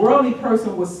average worldly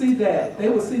person will see that. They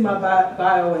will see my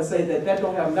bio and say that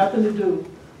don't have nothing to do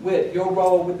with your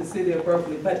role with the city of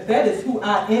Berkeley. But that is who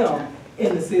I am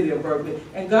in the city of Berkeley.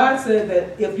 And God said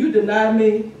that if you deny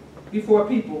me before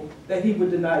people, that he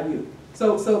would deny you.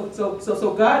 So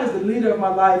God is the leader of my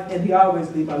life, and he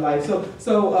always leads my life.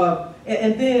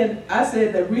 And then I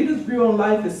said that Rita's view on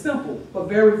life is simple, but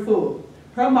very full.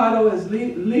 Her motto is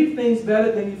leave things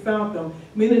better than you found them,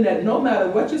 meaning that no matter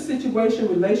what your situation,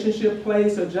 relationship,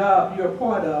 place, or job you're a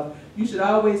part of, you should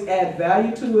always add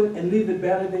value to it and leave it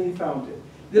better than you found it.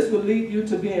 This will lead you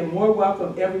to being more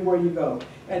welcome everywhere you go.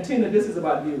 And Tina, this is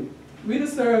about you. Rita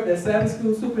served as Sabbath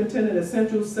school superintendent at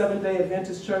Central Seventh-day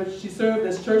Adventist Church. She served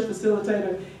as church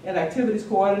facilitator and activities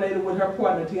coordinator with her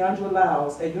partner, Tiandra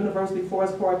Lyles, at University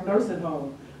Forest Park Nursing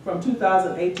Home from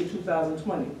 2008 to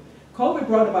 2020. COVID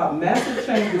brought about massive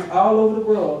changes all over the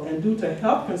world, and due to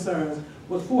health concerns,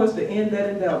 was forced to end that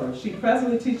endeavor. She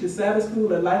presently teaches Sabbath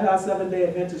school at Lighthouse Seventh-day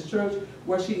Adventist Church,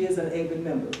 where she is an avid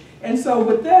member. And so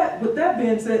with that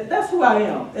being said, that's who I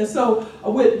am. And so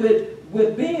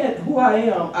with being who I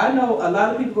am, I know a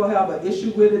lot of people gonna have an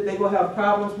issue with it, they're gonna have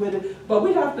problems with it, but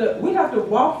we have to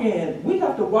walk in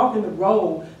the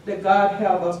role that God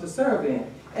have us to serve in.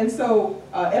 And so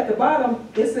at the bottom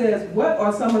it says, what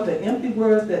are some of the empty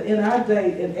words that in our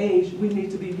day and age we need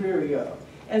to be weary of?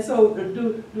 And so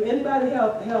do anybody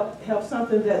have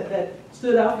something that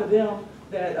stood out for them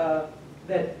that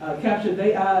captured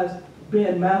their eyes,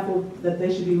 being mindful that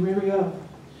they should be weary of?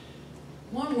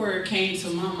 One word came to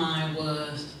my mind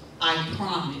was, I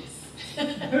promise.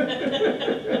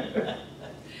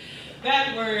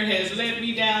 That word has let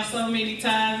me down so many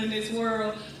times in this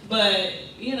world, but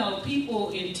you know,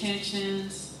 people's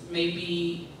intentions may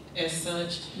be as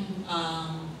such.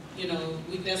 You know,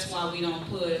 that's why we don't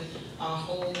put our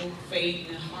whole faith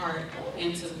and heart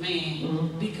into man,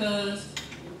 because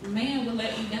man will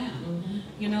let you down.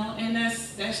 You know, and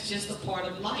that's just a part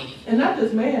of life. And not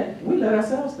just man, we let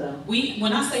ourselves down.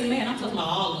 When I say man, I'm talking about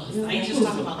all of us. I ain't just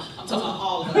talking about, I'm talking about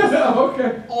all of us.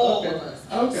 Okay. All of us.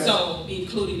 Okay. So,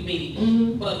 including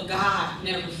me. But God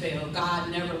never failed.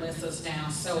 God never lets us down.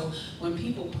 So, when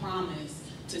people promise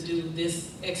to do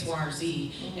this X, Y, or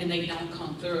Z, and they don't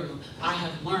come through, I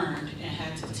have learned and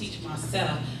had to teach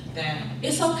myself that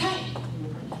it's okay.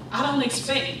 I don't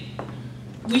expect,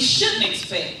 we shouldn't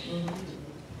expect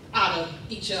out of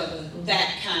each other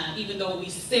that kind, even though we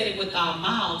said it with our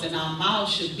mouths, and our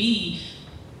mouths should be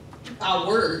our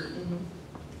word.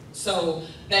 So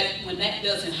that when that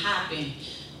doesn't happen,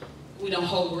 we don't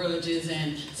hold grudges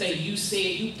and say, you said,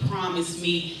 you promised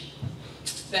me.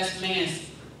 That's man's,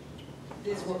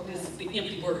 this is the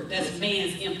empty word. That's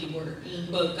man's empty word.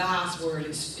 But God's word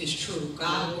is true.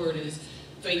 God's word is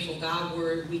faithful. God's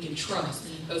word we can trust,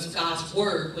 because God's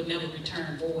word would never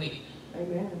return void.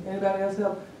 Amen. Anybody else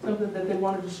have something that they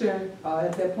wanted to share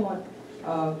at that point?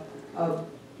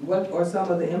 What are some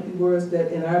of the empty words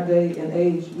that in our day and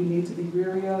age we need to be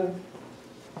weary of?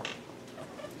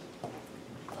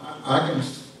 I can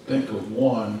think of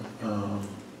one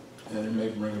and it may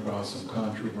bring about some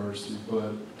controversy,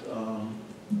 but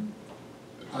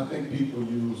I think people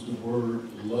use the word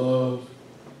love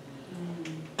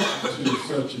to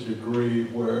such a degree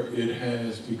where it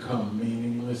has become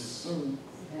meaningless.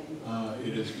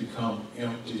 It has become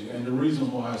empty. And the reason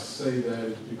why I say that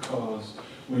is because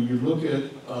when you look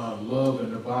at love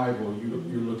in the Bible,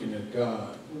 you're looking at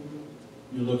God.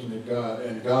 You're looking at God,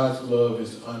 and God's love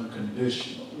is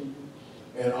unconditional.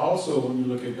 And also, when you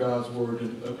look at God's word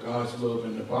and God's love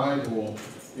in the Bible,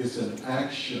 it's an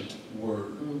action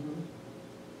word.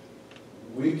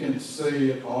 We can say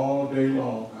it all day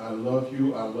long, I love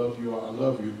you, I love you, I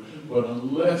love you, but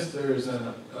unless there's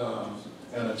an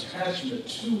attachment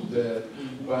to that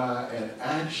by an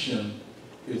action,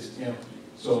 it's empty.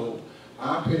 So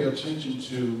I pay attention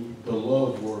to the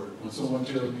love word. When someone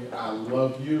tells me I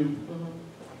love you,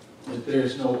 if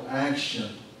there's no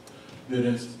action, then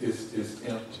it's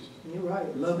empty. You're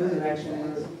right. Love is an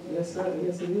action word. Yes, sir.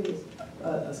 Yes, it is.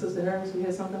 Sister Harris, you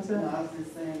had something to say? No, I was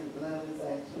just saying that love is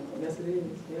action. Yes, it is.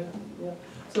 Yeah, yeah.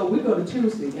 So we go to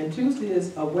Tuesday, and Tuesday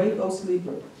is Awake, O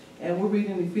Sleeper. And we're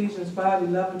reading Ephesians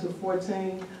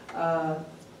 5:11-14.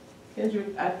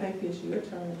 Kendrick, I think it's your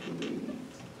turn to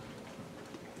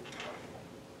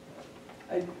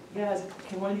read. Guys,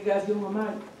 can one of you guys give him a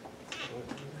mic?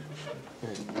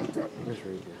 Let's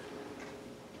read this.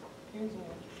 Here's one.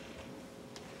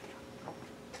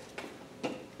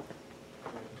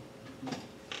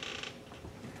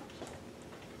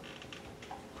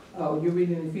 Oh, you're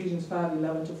reading Ephesians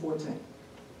 5:11-14.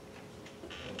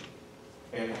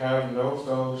 And have no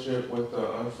fellowship with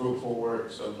the unfruitful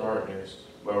works of darkness,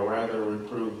 but rather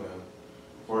reprove them.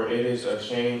 For it is a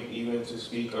shame even to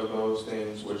speak of those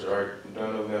things which are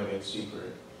done of them in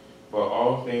secret. But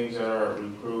all things that are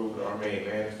reproved are made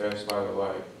manifest by the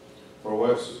light. For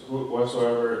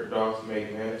whatsoever doth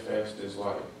make manifest is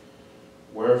light.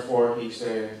 Wherefore he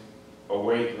saith,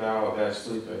 Awake thou that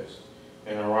sleepest,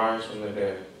 and arise from the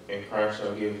dead, and Christ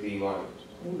shall give thee light.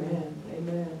 Amen.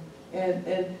 Amen.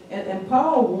 And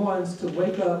Paul warns to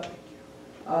wake up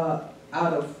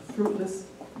out of fruitless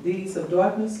deeds of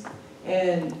darkness,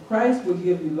 and Christ will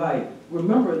give you light.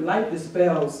 Remember, light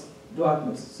dispels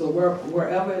darkness. So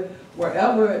wherever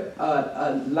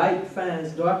light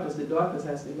finds darkness, the darkness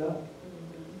has to go.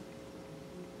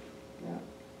 Yeah.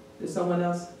 Does someone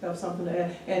else have something to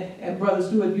add? And Brother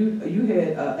Stewart, you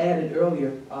had added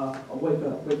earlier,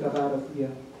 wake up out of, yeah,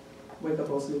 wake up,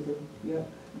 O sleeper. Yeah.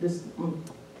 This.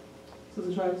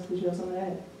 Sister Travis, did you have something to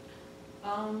add?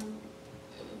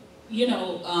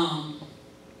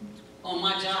 On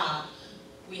my job,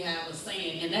 we have a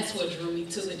saying, and that's what drew me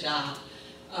to the job.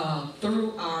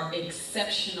 Through our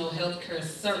exceptional healthcare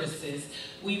services,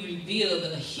 we reveal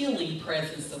the healing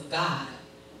presence of God.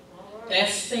 That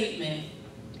statement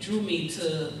drew me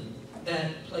to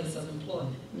that place of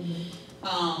employment.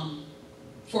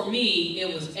 For me,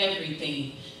 it was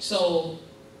everything. So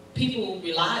people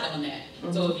relied on that.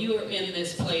 So if you're in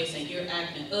this place and you're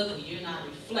acting ugly, you're not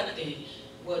reflecting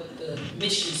what the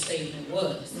mission statement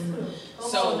was.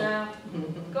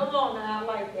 Come on now, I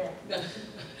like that.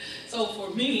 So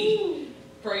for me,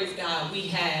 praise God, we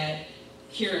had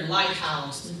here in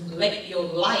Lighthouse, let your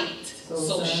light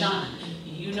so shine.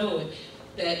 You know it,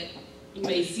 that you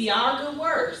may see our good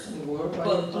works,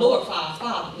 but glorify our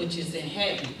Father which is in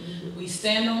heaven. We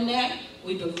stand on that.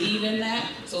 We believe in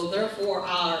that. So therefore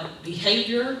our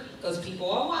behavior, because people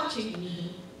are watching,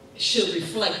 should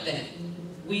reflect that.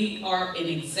 We are an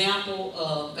example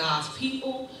of God's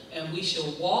people, and we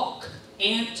should walk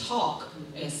and talk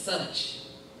as such.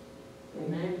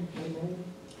 Amen. Amen.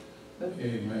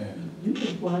 Amen. You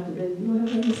can quiet today. You don't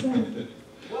have anything to say.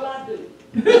 Well, I do.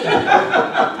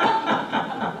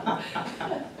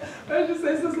 I just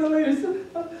say, Sister Lady.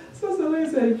 Sister Lady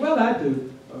said, well, I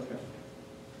do. Okay.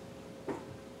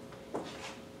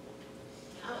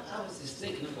 I was just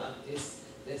thinking about this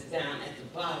that's down at the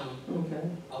bottom. Okay.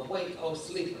 Awake, O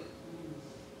sleeper.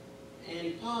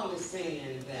 And Paul is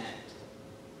saying that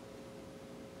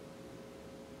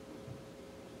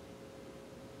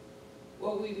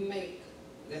what we make,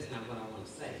 that's not what I want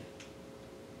to say.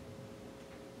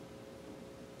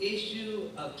 Issue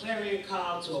a clarion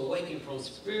call to awaken from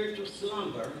spiritual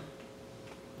slumber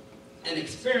and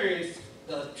experience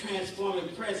the transforming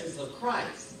presence of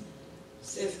Christ.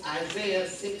 Since Isaiah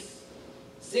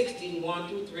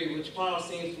 61-3, which Paul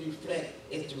seems to reflect,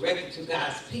 is directed to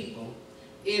God's people,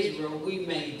 Israel, we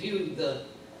may view the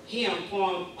hymn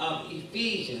poem of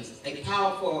Ephesians, a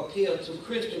powerful appeal to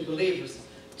Christian believers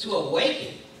to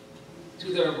awaken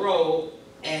to their role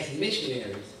as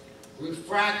missionaries,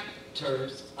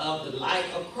 refractors of the light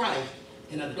of Christ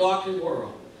in a darkened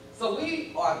world. So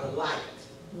we are the light.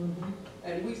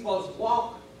 And we supposed to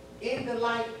walk in the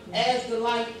light, as the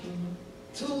light,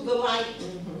 to the light,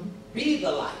 be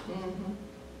the light.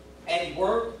 At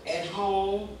work, at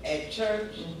home, at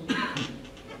church,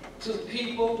 to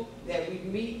people that we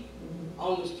meet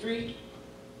on the street.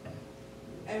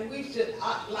 And we should,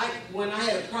 like when I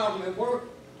had a problem at work,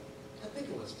 I think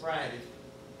it was Friday,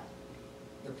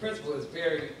 the principal was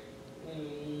very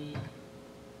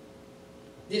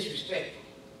disrespectful.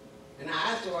 And I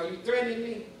asked her, are you threatening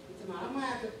me? He said, I'm going to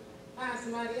have to find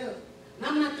somebody else. And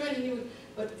I'm not threatening you,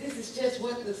 but this is just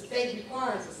what the state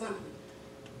requires or something.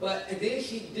 And then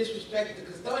she disrespected the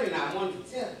custodian. I wanted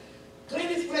to tell her, clean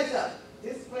this place up.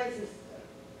 This place is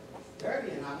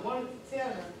dirty, and I wanted to tell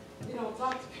her, you don't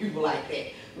talk to people like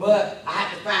that. But I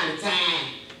had to find the time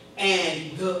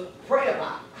and pray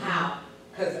about how,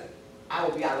 because I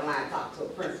would be out of line to talk to a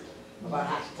principal about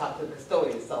how she talked to the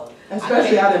custodian. So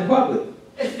especially out in public.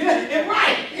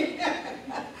 Right.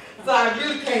 So I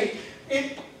really can't.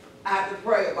 I have to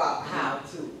pray about how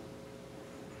to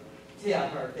tell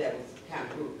her that was kind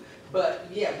of rude. But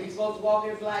yeah, we supposed to walk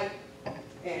in light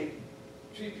and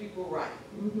treat people right.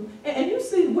 And you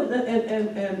see,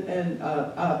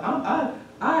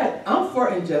 I'm for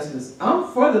injustice. I'm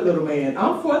for the little man.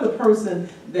 I'm for the person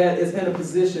that is in a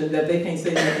position that they can't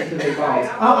say nothing to their boss.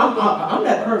 I'm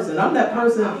that person. I'm that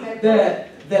person that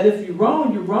if you're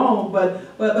wrong, you're wrong. But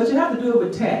you have to do it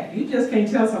with tact. You just can't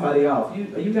tell somebody off.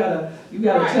 You gotta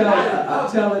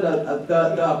tell it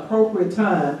the appropriate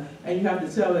time, and you have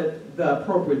to tell it the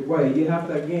appropriate way. You have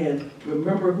to, again,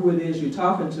 remember who it is you're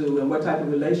talking to and what type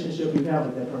of relationship you have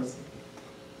with that person.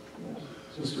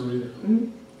 Sister Rita,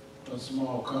 a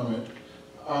small comment.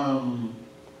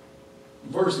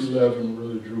 Verse 11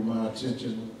 really drew my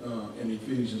attention in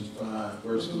Ephesians 5,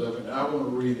 verse 11. I want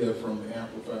to read that from the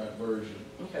Amplified Version.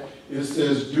 Okay. It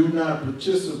says, do not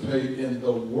participate in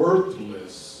the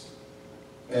worthless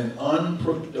and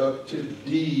unproductive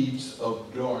deeds of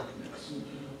darkness.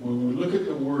 When we look at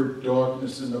the word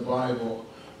darkness in the Bible,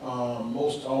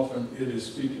 most often it is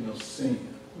speaking of sin.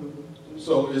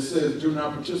 So it says, do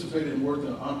not participate in worthless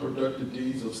and unproductive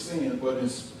deeds of sin, but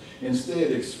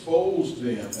instead expose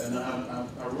them. And I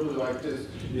really like this.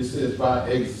 It says, by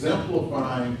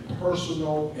exemplifying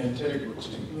personal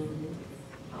integrity,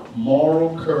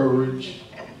 moral courage,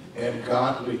 and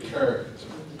godly character.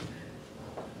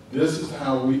 This is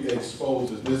how we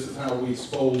expose it. This is how we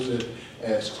expose it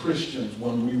as Christians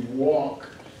when we walk,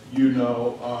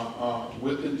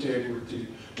 with integrity,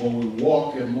 when we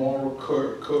walk in moral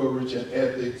courage and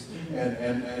ethics,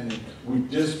 and we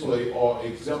display or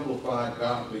exemplify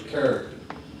godly character.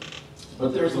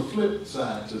 But there's a flip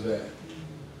side to that.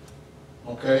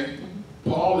 Okay?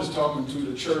 Paul is talking to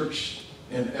the church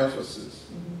in Ephesus.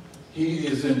 He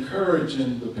is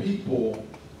encouraging the people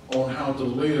on how to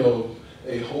live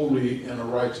a holy and a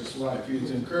righteous life. He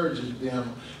is encouraging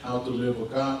them how to live a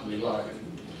godly life.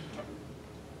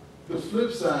 The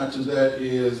flip side to that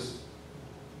is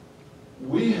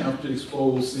we have to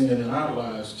expose sin in our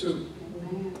lives too.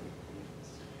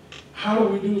 How do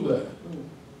we do that?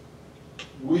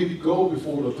 We go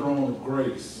before the throne of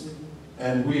grace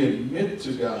and we admit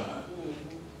to God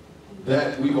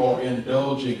that we are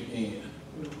indulging in.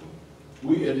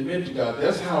 We admit to God.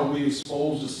 That's how we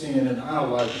expose the sin in our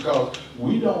life, because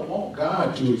we don't want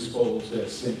God to expose that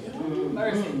sin.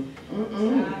 Mercy.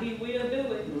 He will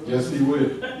do it. Yes, He will.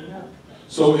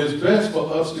 So it's best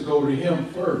for us to go to Him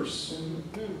first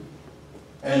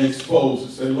and expose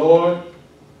it. Say, Lord,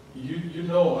 I've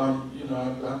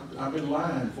been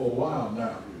lying for a while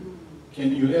now.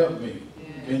 Can you help me?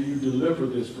 Can you deliver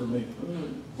this for me?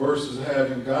 Versus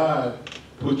having God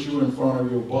put you in front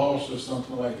of your boss or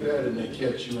something like that and they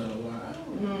catch you in a lie.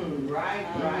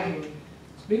 Right.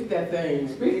 Speak that thing.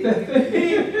 Speak that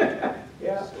thing.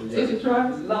 Yeah. Teacher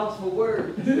Travis? Lost for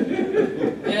words.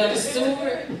 Elder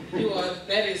Stewart,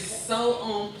 that is so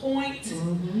on point.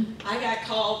 I got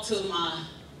called to my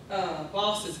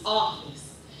boss's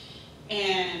office,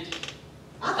 and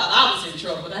I thought I was in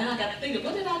trouble. Then I got to thinking,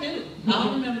 what did I do? I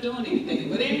don't remember doing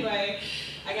anything. But anyway,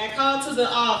 I got called to the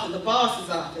office, the boss's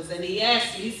office, and he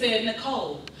asked me, he said,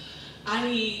 Nicole, I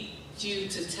need you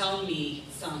to tell me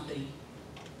something.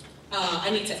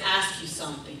 I need to ask you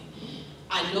something.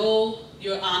 I know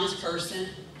you're an honest person,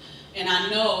 and I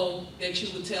know that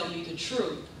you will tell me the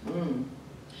truth.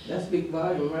 That's big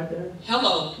volume right there.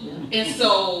 Hello. Yeah. And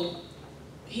so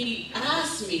he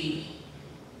asked me,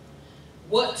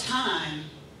 what time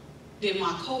did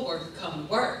my coworker come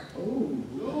to work?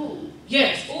 Ooh.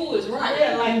 Yes, ooh is right.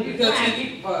 Yeah, like because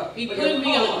he put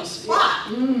me on the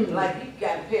spot. Like you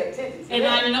got to pay attention to And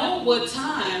that. I know what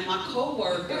time my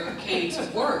coworker came to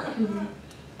work.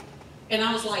 And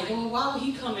I was like, well, why would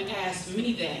he come and ask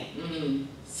me that? Mm-hmm.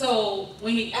 So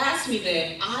when he asked me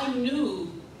that, I knew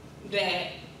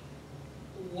that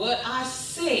what I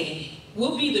said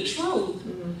will be the truth,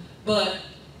 Mm-hmm. but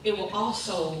it will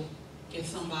also get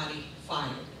somebody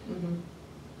fired. Mm-hmm.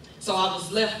 So I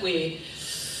was left with,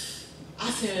 I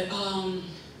said,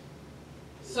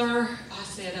 sir, I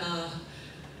said,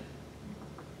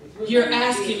 you're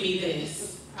asking me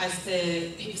this. I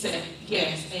said, he said,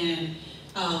 yes, and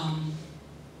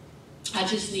I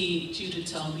just need you to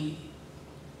tell me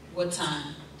what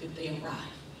time did they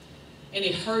arrive. And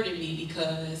it hurted me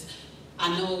because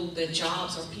I know that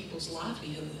jobs are people's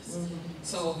livelihoods. Mm-hmm.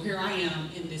 So here I am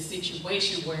in this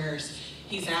situation where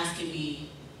he's asking me,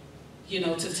 you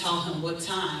know, to tell him what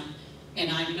time, and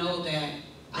I know that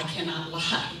I cannot lie.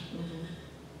 Mm-hmm.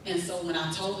 And so when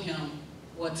I told him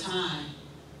what time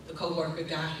the coworker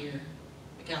got there,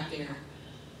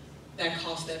 that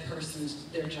cost that person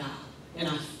their job. And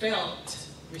I felt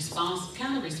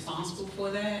kind of responsible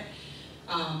for that,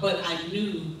 but I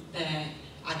knew that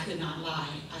I could not lie.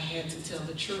 I had to tell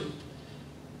the truth.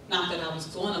 Not that I was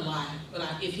going to lie, but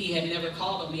if he had never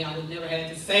called on me, I would never have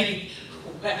to say,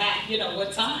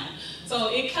 what time. So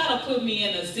it kind of put me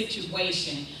in a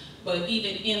situation, but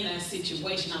even in that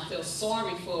situation, I felt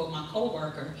sorry for my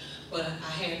coworker, but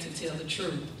I had to tell the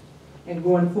truth. And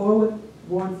going forward,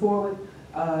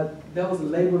 that was a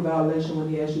labor violation when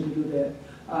he asked you to do that.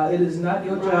 It is not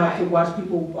your job to watch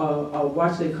people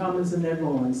watch their comings and their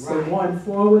goings. So going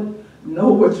forward,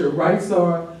 know what your rights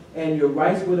are, and your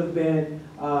rights would have been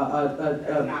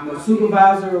a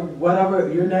supervisor, whatever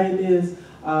your name is.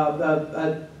 I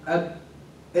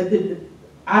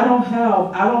don't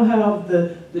have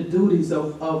the duties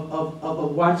of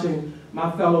watching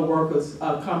my fellow workers'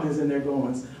 comings and their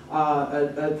goings.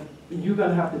 You're going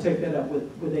to have to take that up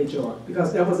with HR,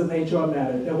 because that was an HR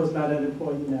matter. That was not an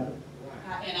employee matter.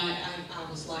 And I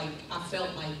was like, I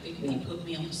felt like he put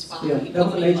me on the spot. Yeah, that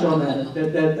was an HR matter.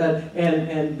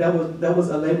 And that was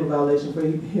a labor violation for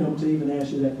him to even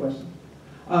ask you that question.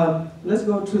 Let's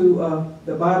go to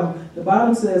the bottom. The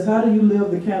bottom says, how do you live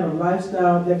the kind of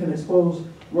lifestyle that can expose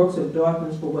works of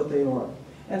darkness for what they are?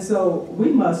 And so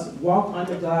we must walk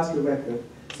under God's directive.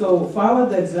 So follow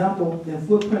the example and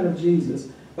footprint of Jesus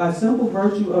by simple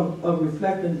virtue of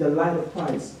reflecting the light of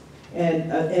Christ. And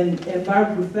by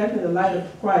reflecting the light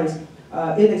of Christ,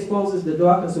 it exposes the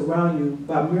darkness around you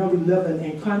by merely living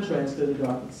in contrast to the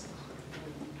darkness.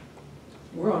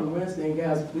 We're on Wednesday, and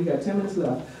guys, we got 10 minutes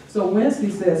left. So Wednesday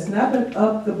says, snapping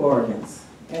up the bargains.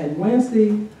 And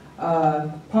Wednesday,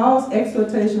 Paul's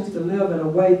exhortations to live in a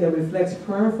way that reflects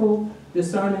prayerful,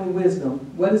 discerning wisdom.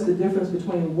 What is the difference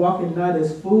between walking not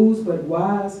as fools but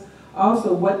wise?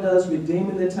 Also, what does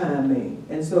redeeming the time mean?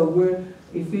 And so we're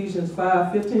Ephesians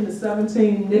 5:15 to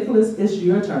 17. Nicholas, it's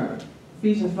your turn.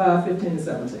 Ephesians 5:15 to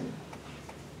 17.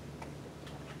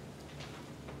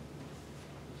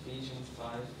 Ephesians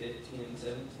 5:15 and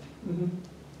 17. Mm-hmm.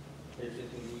 15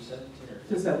 through 17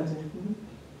 To 17. Mm-hmm.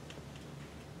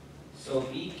 So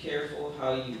be careful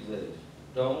how you live.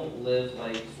 Don't live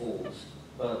like fools,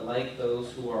 but like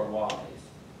those who are wise.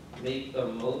 Make the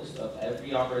most of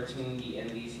every opportunity in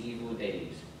these evil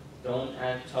days. Don't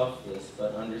act toughless,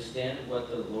 but understand what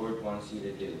the Lord wants you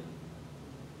to do.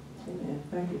 Amen.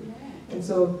 Thank you. And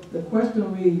so the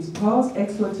question reads, Paul's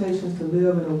exhortations to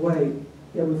live in a way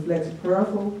that reflects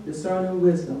prayerful, discerning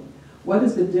wisdom. What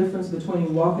is the difference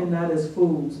between walking not as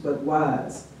fools, but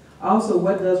wise? Also,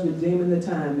 what does redeeming the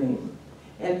time mean?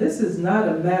 And this is not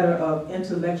a matter of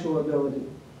intellectual ability,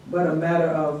 but a matter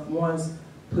of one's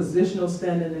positional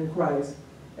standing in Christ,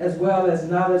 as well as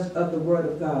knowledge of the Word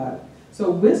of God.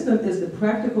 So wisdom is the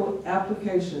practical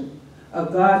application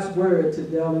of God's Word to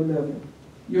daily living.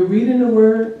 You're reading the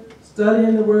Word,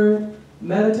 studying the Word,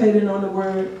 meditating on the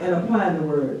Word, and applying the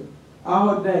Word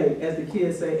all day, as the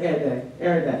kids say,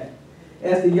 every day,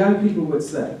 as the young people would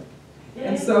say.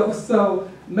 And so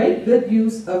make good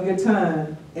use of your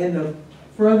time in the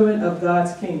furthering of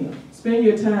God's kingdom. Spend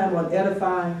your time on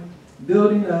edifying,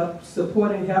 building up,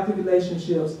 supporting healthy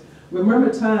relationships.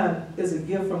 Remember, time is a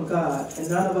gift from God, and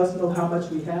none of us know how much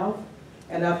we have.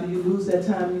 And after you lose that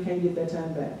time, you can't get that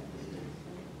time back.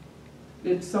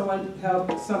 Did someone have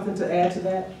something to add to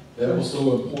that? That was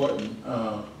so important,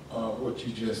 what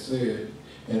you just said.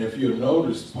 And if you'll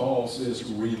notice, Paul says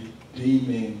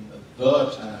redeeming the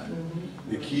time.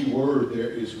 Mm-hmm. The key word there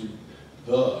is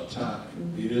the time.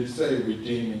 Mm-hmm. He didn't say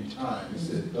redeeming time. He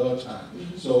said the time.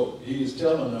 Mm-hmm. So he is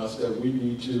telling us that we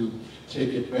need to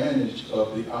take advantage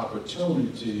of the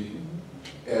opportunity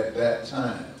at that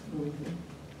time. Mm-hmm.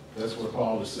 That's what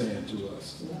Paul is saying to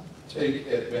us. Yeah. Take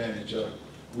advantage of it.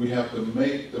 We have to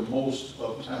make the most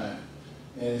of time.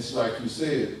 And it's like you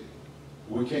said,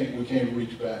 we can't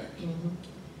reach back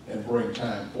and bring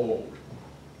time forward.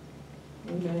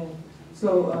 Amen.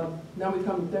 So now we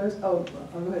come to Thursday. Oh,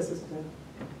 go ahead, Sister Pam.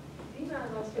 You might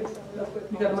as well say something real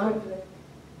quick. You got a mic?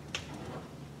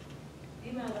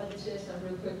 You might as well just say something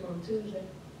real quick on Tuesday.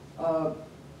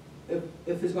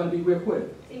 If it's going to be real quick.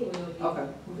 It will be. Okay.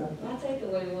 My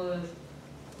takeaway was,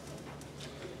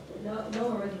 no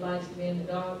one really likes to be in the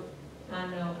dark. I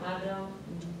know, I don't.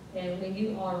 And when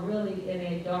you are really in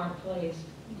a dark place,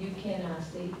 you cannot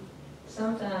see.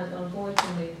 Sometimes,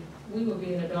 unfortunately, we will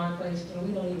be in a dark place and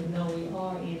we don't even know we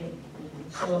are in it.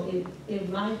 So it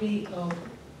might be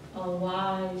a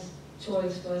wise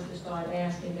choice for us to start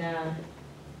asking God,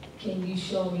 can you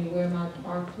show me where my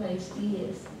dark place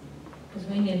is? Because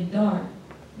when you're in the dark,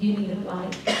 you need a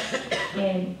light.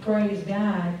 And praise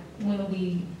God, when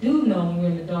we do know we're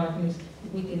in the darkness,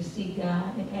 we can seek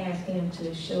God and ask Him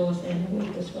to show us and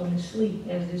wake us from the sleep,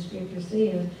 as the scripture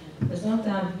says. But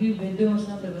sometimes if you've been doing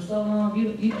something for so long,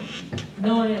 you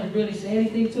no one has really said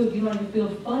anything to it, you don't even feel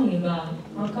funny about it,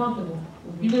 uncomfortable.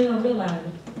 You really don't realize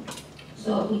it.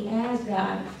 So if we ask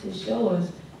God to show us,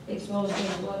 expose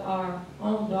us what our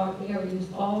own dark areas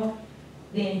are,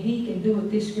 then He can do what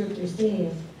this scripture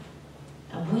says.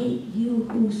 Awake you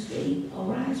who sleep,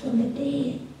 arise from the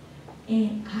dead,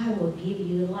 and I will give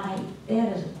you light.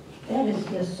 That is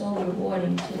just so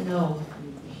rewarding to know.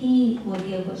 He will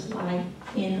give us light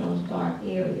in those dark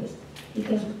areas.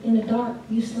 Because in the dark,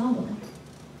 you stumble.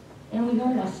 And we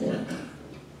hurt ourselves.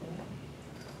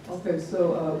 Okay,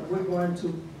 so we're going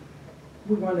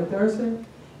to Thursday.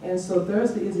 And so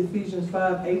Thursday is Ephesians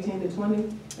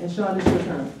 5:18-20. And Sean, it's your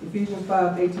turn. Ephesians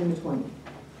 5:18-20.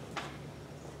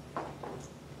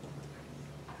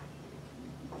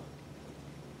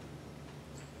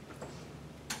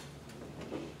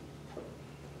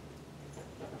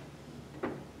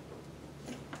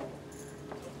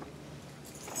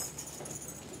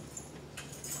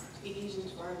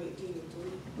 Ephesians 5:18-20.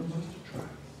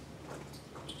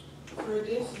 For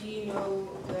this ye know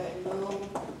that no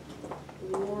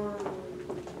war.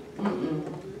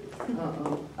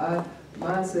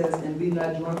 Mine says, and be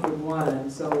not drunk with wine.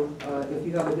 So if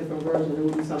you have a different version, it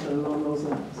will be something along those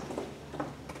lines.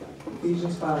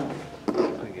 Ephesians 5. I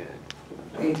got it.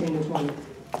 18-20.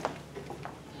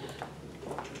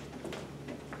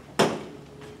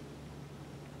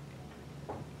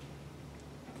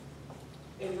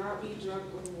 And not be drunk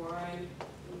with wine,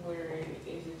 wherein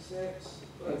is excess,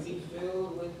 but be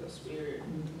filled with the Spirit.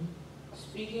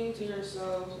 Speaking to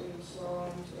yourselves in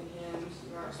psalms and hymns,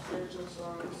 not spiritual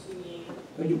songs, singing.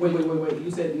 Wait.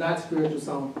 You said not spiritual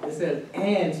songs. It says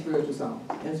and spiritual songs.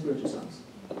 And spiritual songs.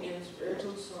 And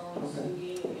spiritual songs, okay.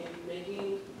 Singing and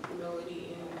making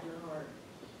melody in your heart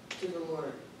to the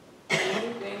Lord.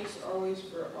 Giving thanks always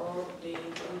for all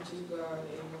things unto God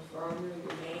and the Father in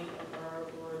the name of our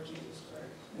Lord Jesus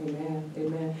Christ. Amen.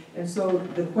 Amen. And so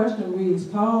the question reads,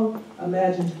 Paul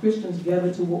imagines Christians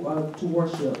gathered to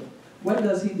worship. What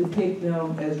does he depict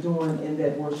them as doing in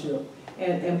that worship?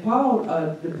 And Paul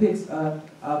depicts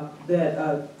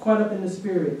that caught up in the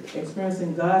Spirit,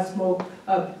 experiencing God's smoke.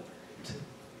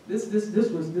 This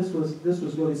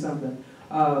was really something.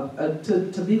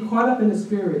 To be caught up in the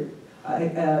Spirit,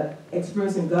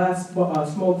 experiencing God's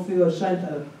smoke-filled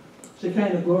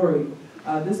Shekinah glory.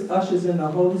 This ushers in the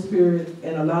Holy Spirit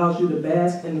and allows you to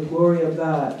bask in the glory of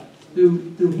God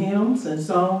through hymns and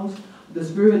songs. The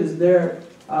Spirit is there.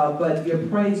 But your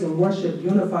praise and worship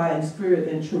unify in spirit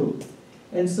and truth.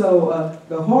 And so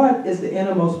the heart is the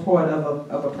innermost part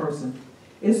of a person.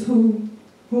 It's who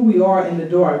we are in the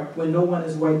dark when no one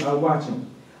is watching.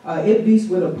 It beats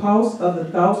with a pulse of the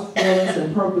thoughts, feelings,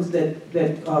 and purpose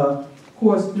that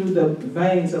course through the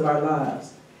veins of our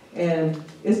lives. And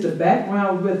it's the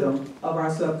background rhythm of our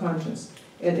subconscious.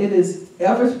 And it is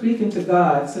ever speaking to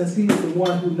God, since He is the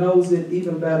one who knows it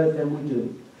even better than we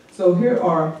do. So here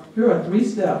are 3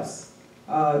 steps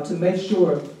to make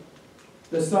sure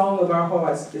the song of our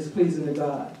hearts is pleasing to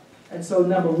God. And so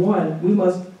number 1, we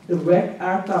must direct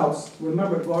our thoughts.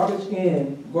 Remember, garbage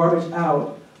in, garbage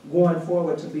out, going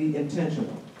forward to be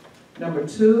intentional. Number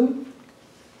 2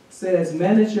 says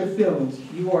manage your feelings.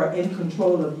 You are in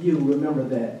control of you. Remember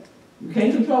that. You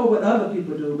can't control what other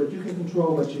people do, but you can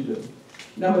control what you do.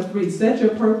 Number 3, set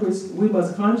your purpose. We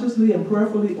must consciously and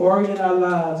prayerfully orient our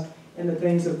lives in the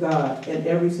things of God in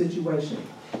every situation.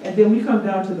 And then we come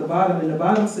down to the bottom, and the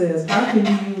bottom says, how can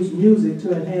you use music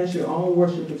to enhance your own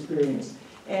worship experience?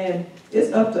 And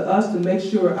it's up to us to make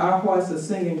sure our hearts are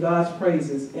singing God's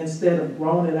praises instead of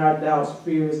groaning our doubts,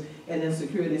 fears, and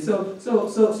insecurities.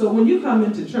 So when you come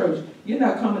into church, you're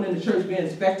not coming into church being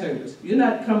spectators. You're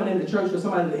not coming into church for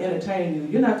somebody to entertain you.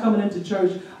 You're not coming into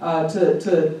church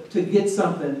to get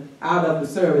something out of the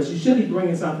service. You should be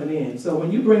bringing something in. So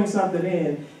when you bring something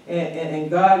in and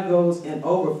God goes in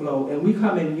overflow and we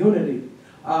come in unity,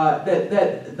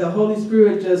 that the Holy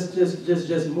Spirit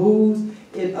just moves.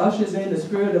 It ushers in the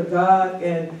Spirit of God,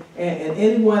 and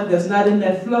anyone that's not in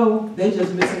that flow, they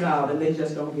just missing out and they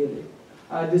just don't get it.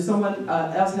 Does someone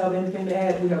else have anything to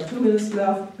add? We have 2 minutes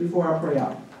left before I pray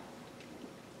out.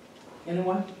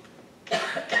 Anyone?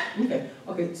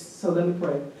 Okay, so let me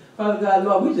pray. Father God,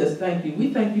 Lord, we just thank you.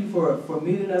 We thank you for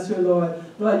meeting us here, Lord.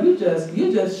 Lord, you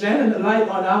just shining the light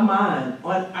on our mind,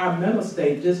 on our mental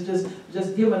state, just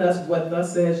giving us what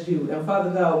thus says you. And Father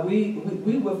God, we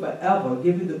will forever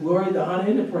give you the glory, the honor,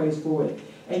 and the praise for it.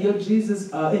 And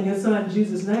in your Son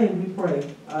Jesus' name, we pray.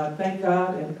 Thank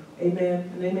God, and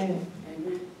amen and amen.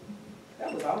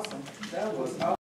 That was awesome. That was awesome.